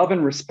 with love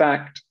and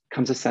respect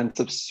comes a sense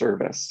of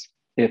service.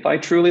 If I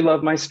truly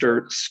love my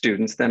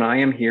students, then I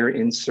am here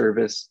in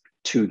service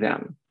to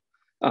them,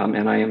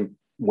 and I am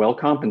well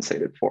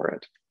compensated for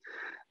it.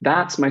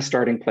 That's my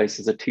starting place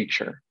as a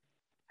teacher.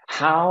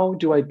 How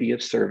do I be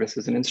of service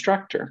as an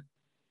instructor?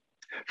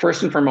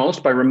 First and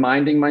foremost, by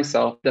reminding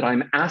myself that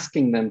I'm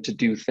asking them to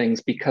do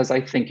things because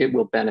I think it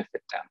will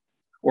benefit them,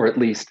 or at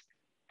least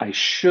I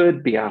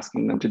should be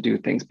asking them to do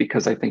things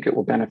because I think it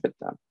will benefit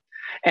them.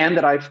 And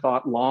that I've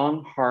thought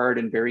long, hard,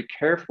 and very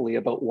carefully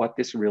about what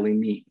this really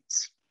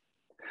means.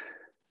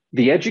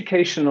 The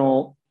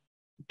educational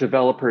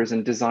developers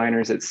and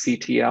designers at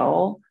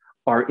CTL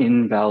are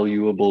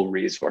invaluable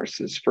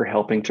resources for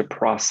helping to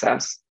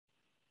process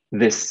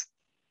this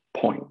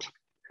point.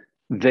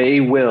 They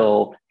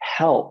will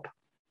help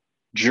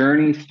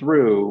journey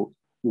through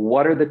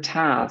what are the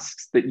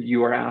tasks that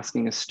you are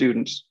asking a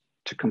student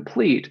to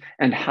complete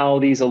and how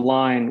these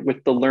align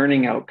with the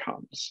learning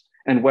outcomes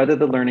and whether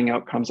the learning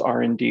outcomes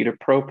are indeed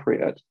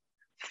appropriate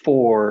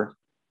for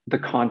the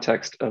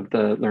context of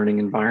the learning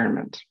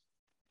environment.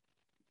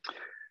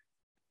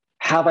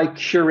 Have I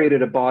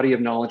curated a body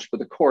of knowledge for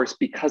the course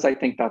because I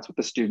think that's what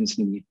the students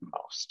need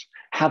most?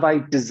 Have I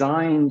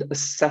designed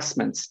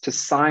assessments to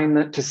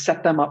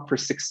set them up for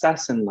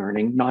success in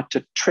learning, not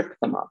to trip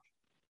them up?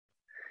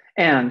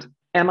 And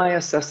am I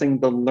assessing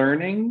the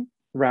learning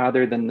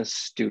rather than the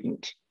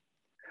student?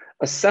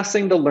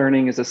 Assessing the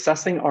learning is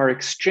assessing our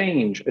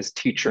exchange as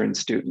teacher and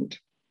student.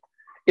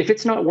 If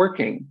it's not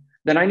working,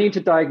 then I need to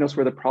diagnose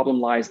where the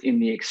problem lies in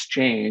the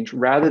exchange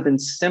rather than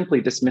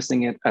simply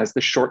dismissing it as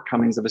the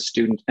shortcomings of a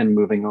student and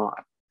moving on.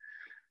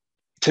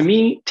 To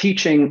me,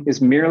 teaching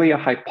is merely a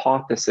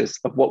hypothesis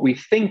of what we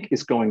think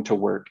is going to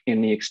work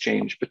in the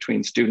exchange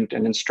between student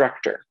and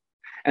instructor.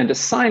 And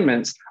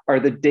assignments are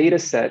the data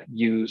set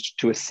used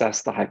to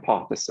assess the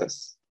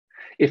hypothesis.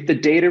 If the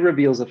data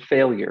reveals a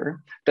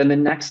failure, then the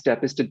next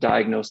step is to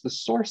diagnose the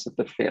source of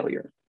the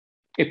failure.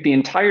 If the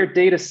entire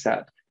data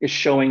set is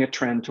showing a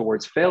trend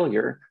towards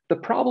failure, the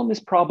problem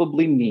is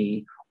probably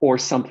me or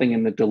something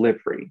in the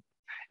delivery.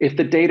 If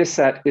the data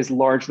set is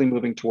largely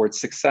moving towards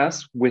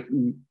success with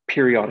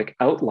periodic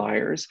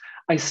outliers,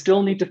 I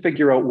still need to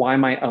figure out why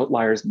my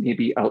outliers may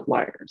be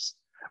outliers.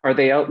 Are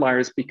they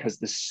outliers because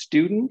the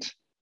student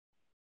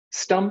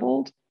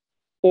stumbled?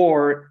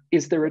 Or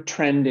is there a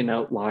trend in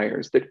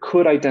outliers that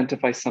could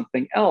identify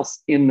something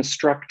else in the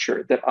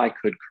structure that I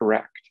could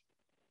correct?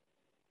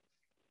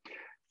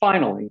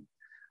 Finally,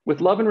 with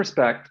love and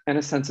respect and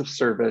a sense of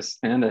service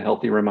and a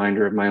healthy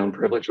reminder of my own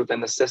privilege within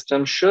the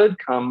system should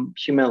come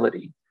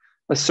humility,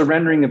 a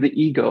surrendering of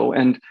the ego,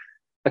 and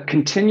a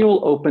continual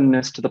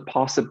openness to the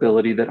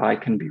possibility that I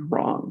can be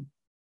wrong.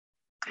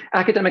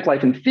 Academic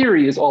life in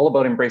theory is all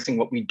about embracing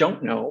what we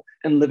don't know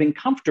and living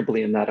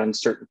comfortably in that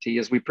uncertainty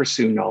as we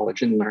pursue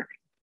knowledge and learning.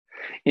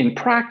 In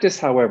practice,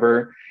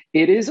 however,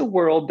 it is a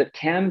world that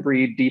can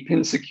breed deep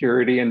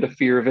insecurity and a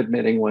fear of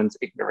admitting one's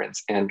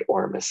ignorance and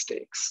or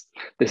mistakes.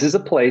 This is a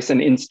place,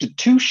 an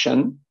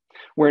institution,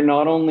 where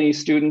not only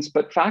students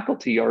but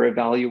faculty are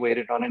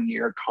evaluated on a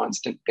near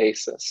constant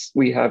basis.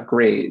 We have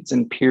grades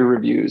and peer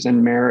reviews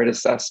and merit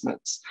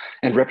assessments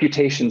and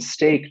reputation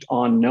staked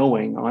on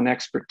knowing, on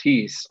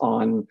expertise,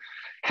 on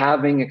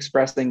having,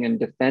 expressing, and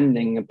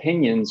defending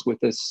opinions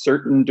with a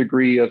certain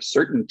degree of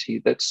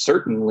certainty that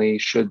certainly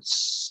should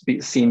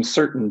seem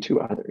certain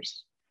to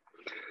others.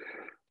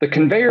 The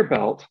conveyor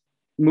belt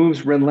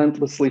moves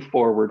relentlessly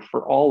forward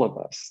for all of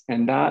us,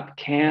 and that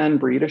can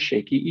breed a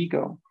shaky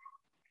ego.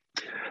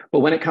 But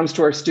when it comes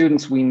to our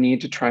students, we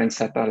need to try and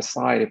set that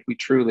aside if we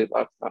truly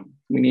love them.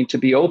 We need to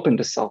be open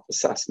to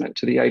self-assessment,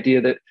 to the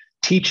idea that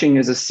teaching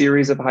is a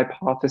series of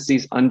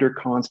hypotheses under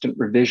constant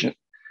revision,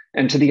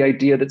 and to the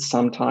idea that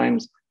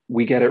sometimes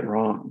we get it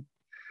wrong.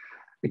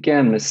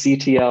 Again, the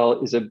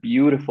CTL is a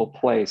beautiful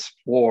place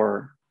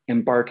for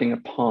embarking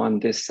upon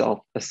this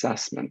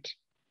self-assessment.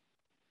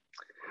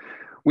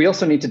 We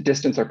also need to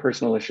distance our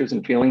personal issues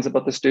and feelings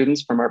about the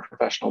students from our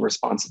professional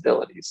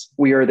responsibilities.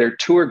 We are their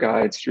tour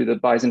guides through the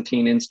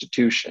Byzantine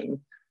institution.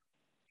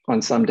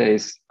 On some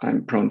days,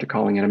 I'm prone to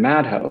calling it a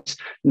madhouse,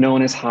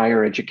 known as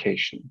higher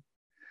education.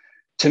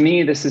 To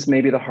me, this is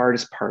maybe the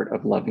hardest part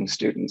of loving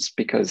students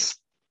because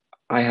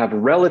I have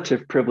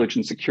relative privilege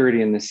and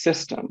security in this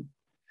system.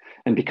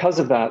 And because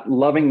of that,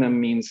 loving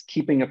them means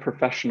keeping a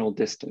professional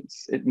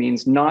distance. It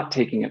means not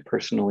taking it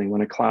personally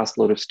when a class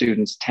load of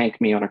students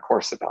tank me on a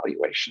course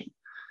evaluation.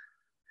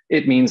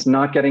 It means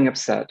not getting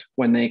upset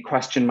when they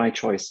question my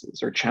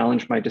choices or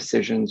challenge my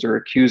decisions or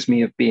accuse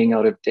me of being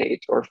out of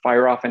date or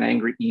fire off an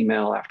angry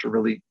email after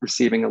really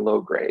receiving a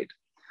low grade.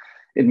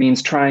 It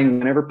means trying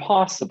whenever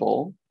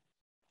possible,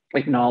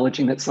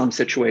 acknowledging that some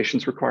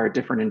situations require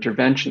different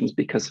interventions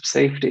because of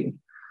safety,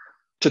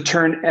 to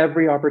turn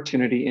every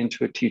opportunity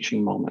into a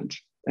teaching moment,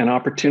 an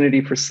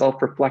opportunity for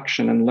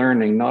self-reflection and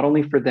learning, not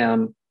only for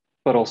them,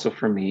 but also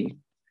for me.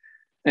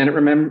 And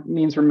it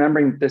means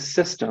remembering this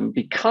system,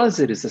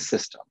 because it is a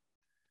system,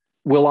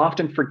 will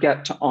often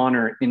forget to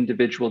honor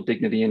individual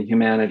dignity and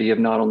humanity of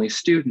not only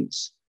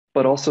students,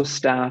 but also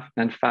staff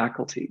and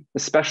faculty,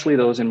 especially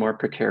those in more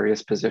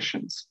precarious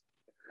positions.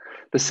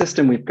 The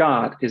system we've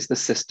got is the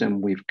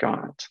system we've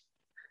got.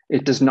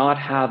 It does not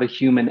have a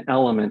human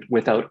element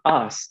without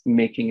us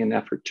making an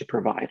effort to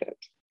provide it.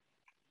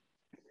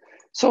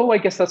 So I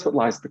guess that's what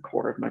lies at the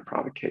core of my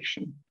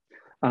provocation.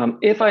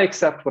 If I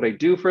accept what I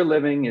do for a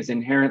living is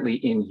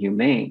inherently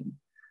inhumane,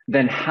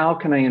 then how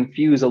can I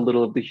infuse a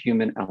little of the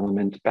human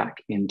element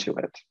back into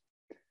it?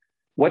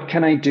 What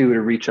can I do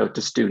to reach out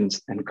to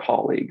students and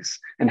colleagues?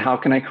 And how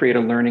can I create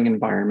a learning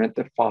environment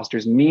that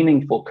fosters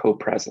meaningful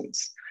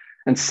co-presence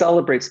and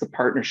celebrates the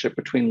partnership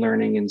between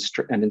learning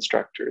and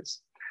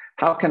instructors?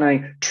 How can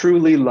I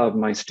truly love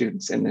my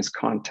students in this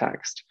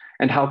context?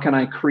 And how can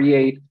I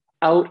create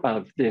out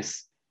of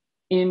this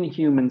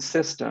inhuman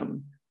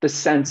system the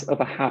sense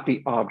of a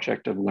happy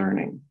object of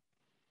learning?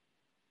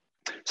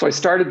 So I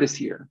started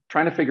this year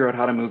trying to figure out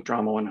how to move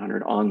Drama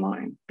 100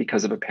 online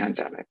because of a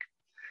pandemic.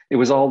 It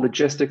was all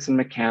logistics and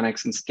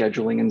mechanics and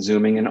scheduling and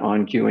Zooming and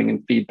on-queuing and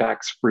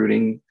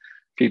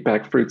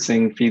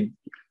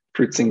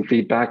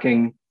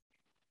feedbacking.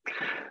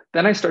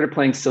 Then I started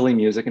playing silly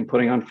music and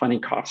putting on funny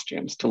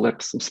costumes to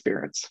lift some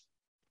spirits.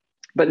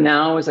 But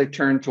now as I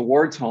turn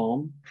towards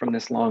home from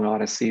this long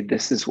odyssey,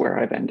 this is where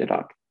I've ended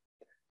up.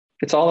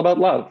 It's all about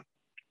love.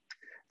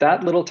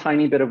 That little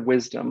tiny bit of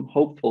wisdom,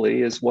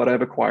 hopefully, is what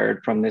I've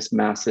acquired from this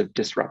massive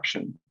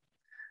disruption.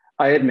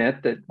 I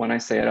admit that when I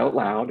say it out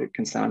loud, it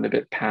can sound a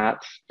bit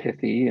pat,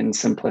 pithy, and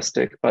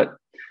simplistic, but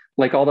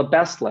like all the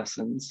best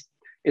lessons,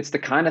 it's the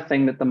kind of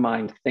thing that the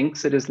mind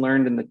thinks it has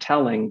learned in the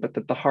telling, but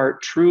that the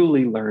heart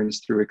truly learns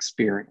through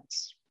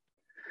experience.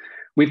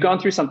 We've gone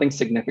through something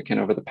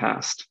significant over the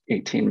past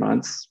 18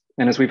 months.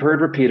 And as we've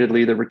heard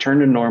repeatedly, the return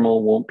to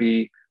normal won't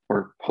be,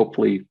 or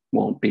hopefully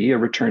won't be, a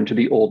return to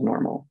the old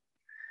normal.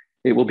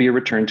 It will be a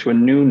return to a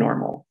new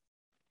normal.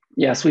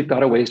 Yes, we've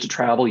got a ways to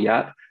travel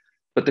yet,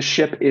 but the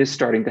ship is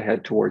starting to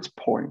head towards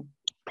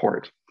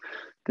port.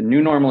 The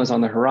new normal is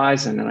on the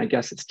horizon, and I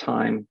guess it's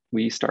time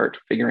we start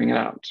figuring it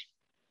out.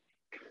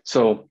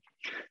 So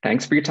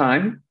thanks for your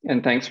time,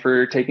 and thanks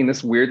for taking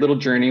this weird little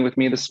journey with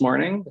me this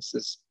morning. This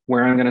is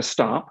where I'm going to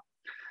stop.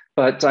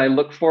 But I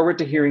look forward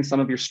to hearing some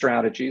of your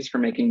strategies for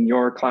making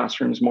your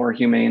classrooms more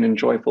humane and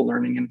joyful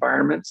learning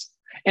environments.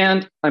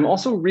 And I'm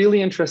also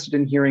really interested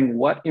in hearing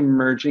what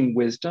emerging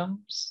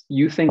wisdoms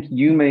you think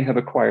you may have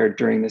acquired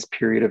during this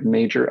period of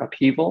major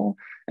upheaval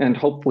and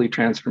hopefully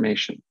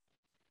transformation.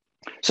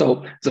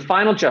 So as a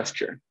final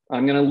gesture,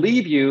 I'm going to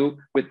leave you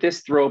with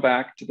this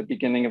throwback to the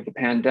beginning of the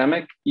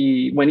pandemic,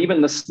 when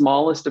even the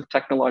smallest of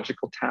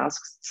technological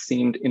tasks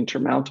seemed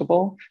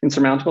insurmountable.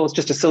 It's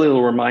just a silly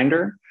little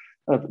reminder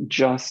of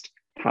just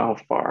how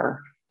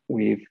far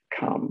we've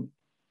come.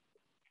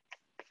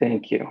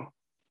 Thank you.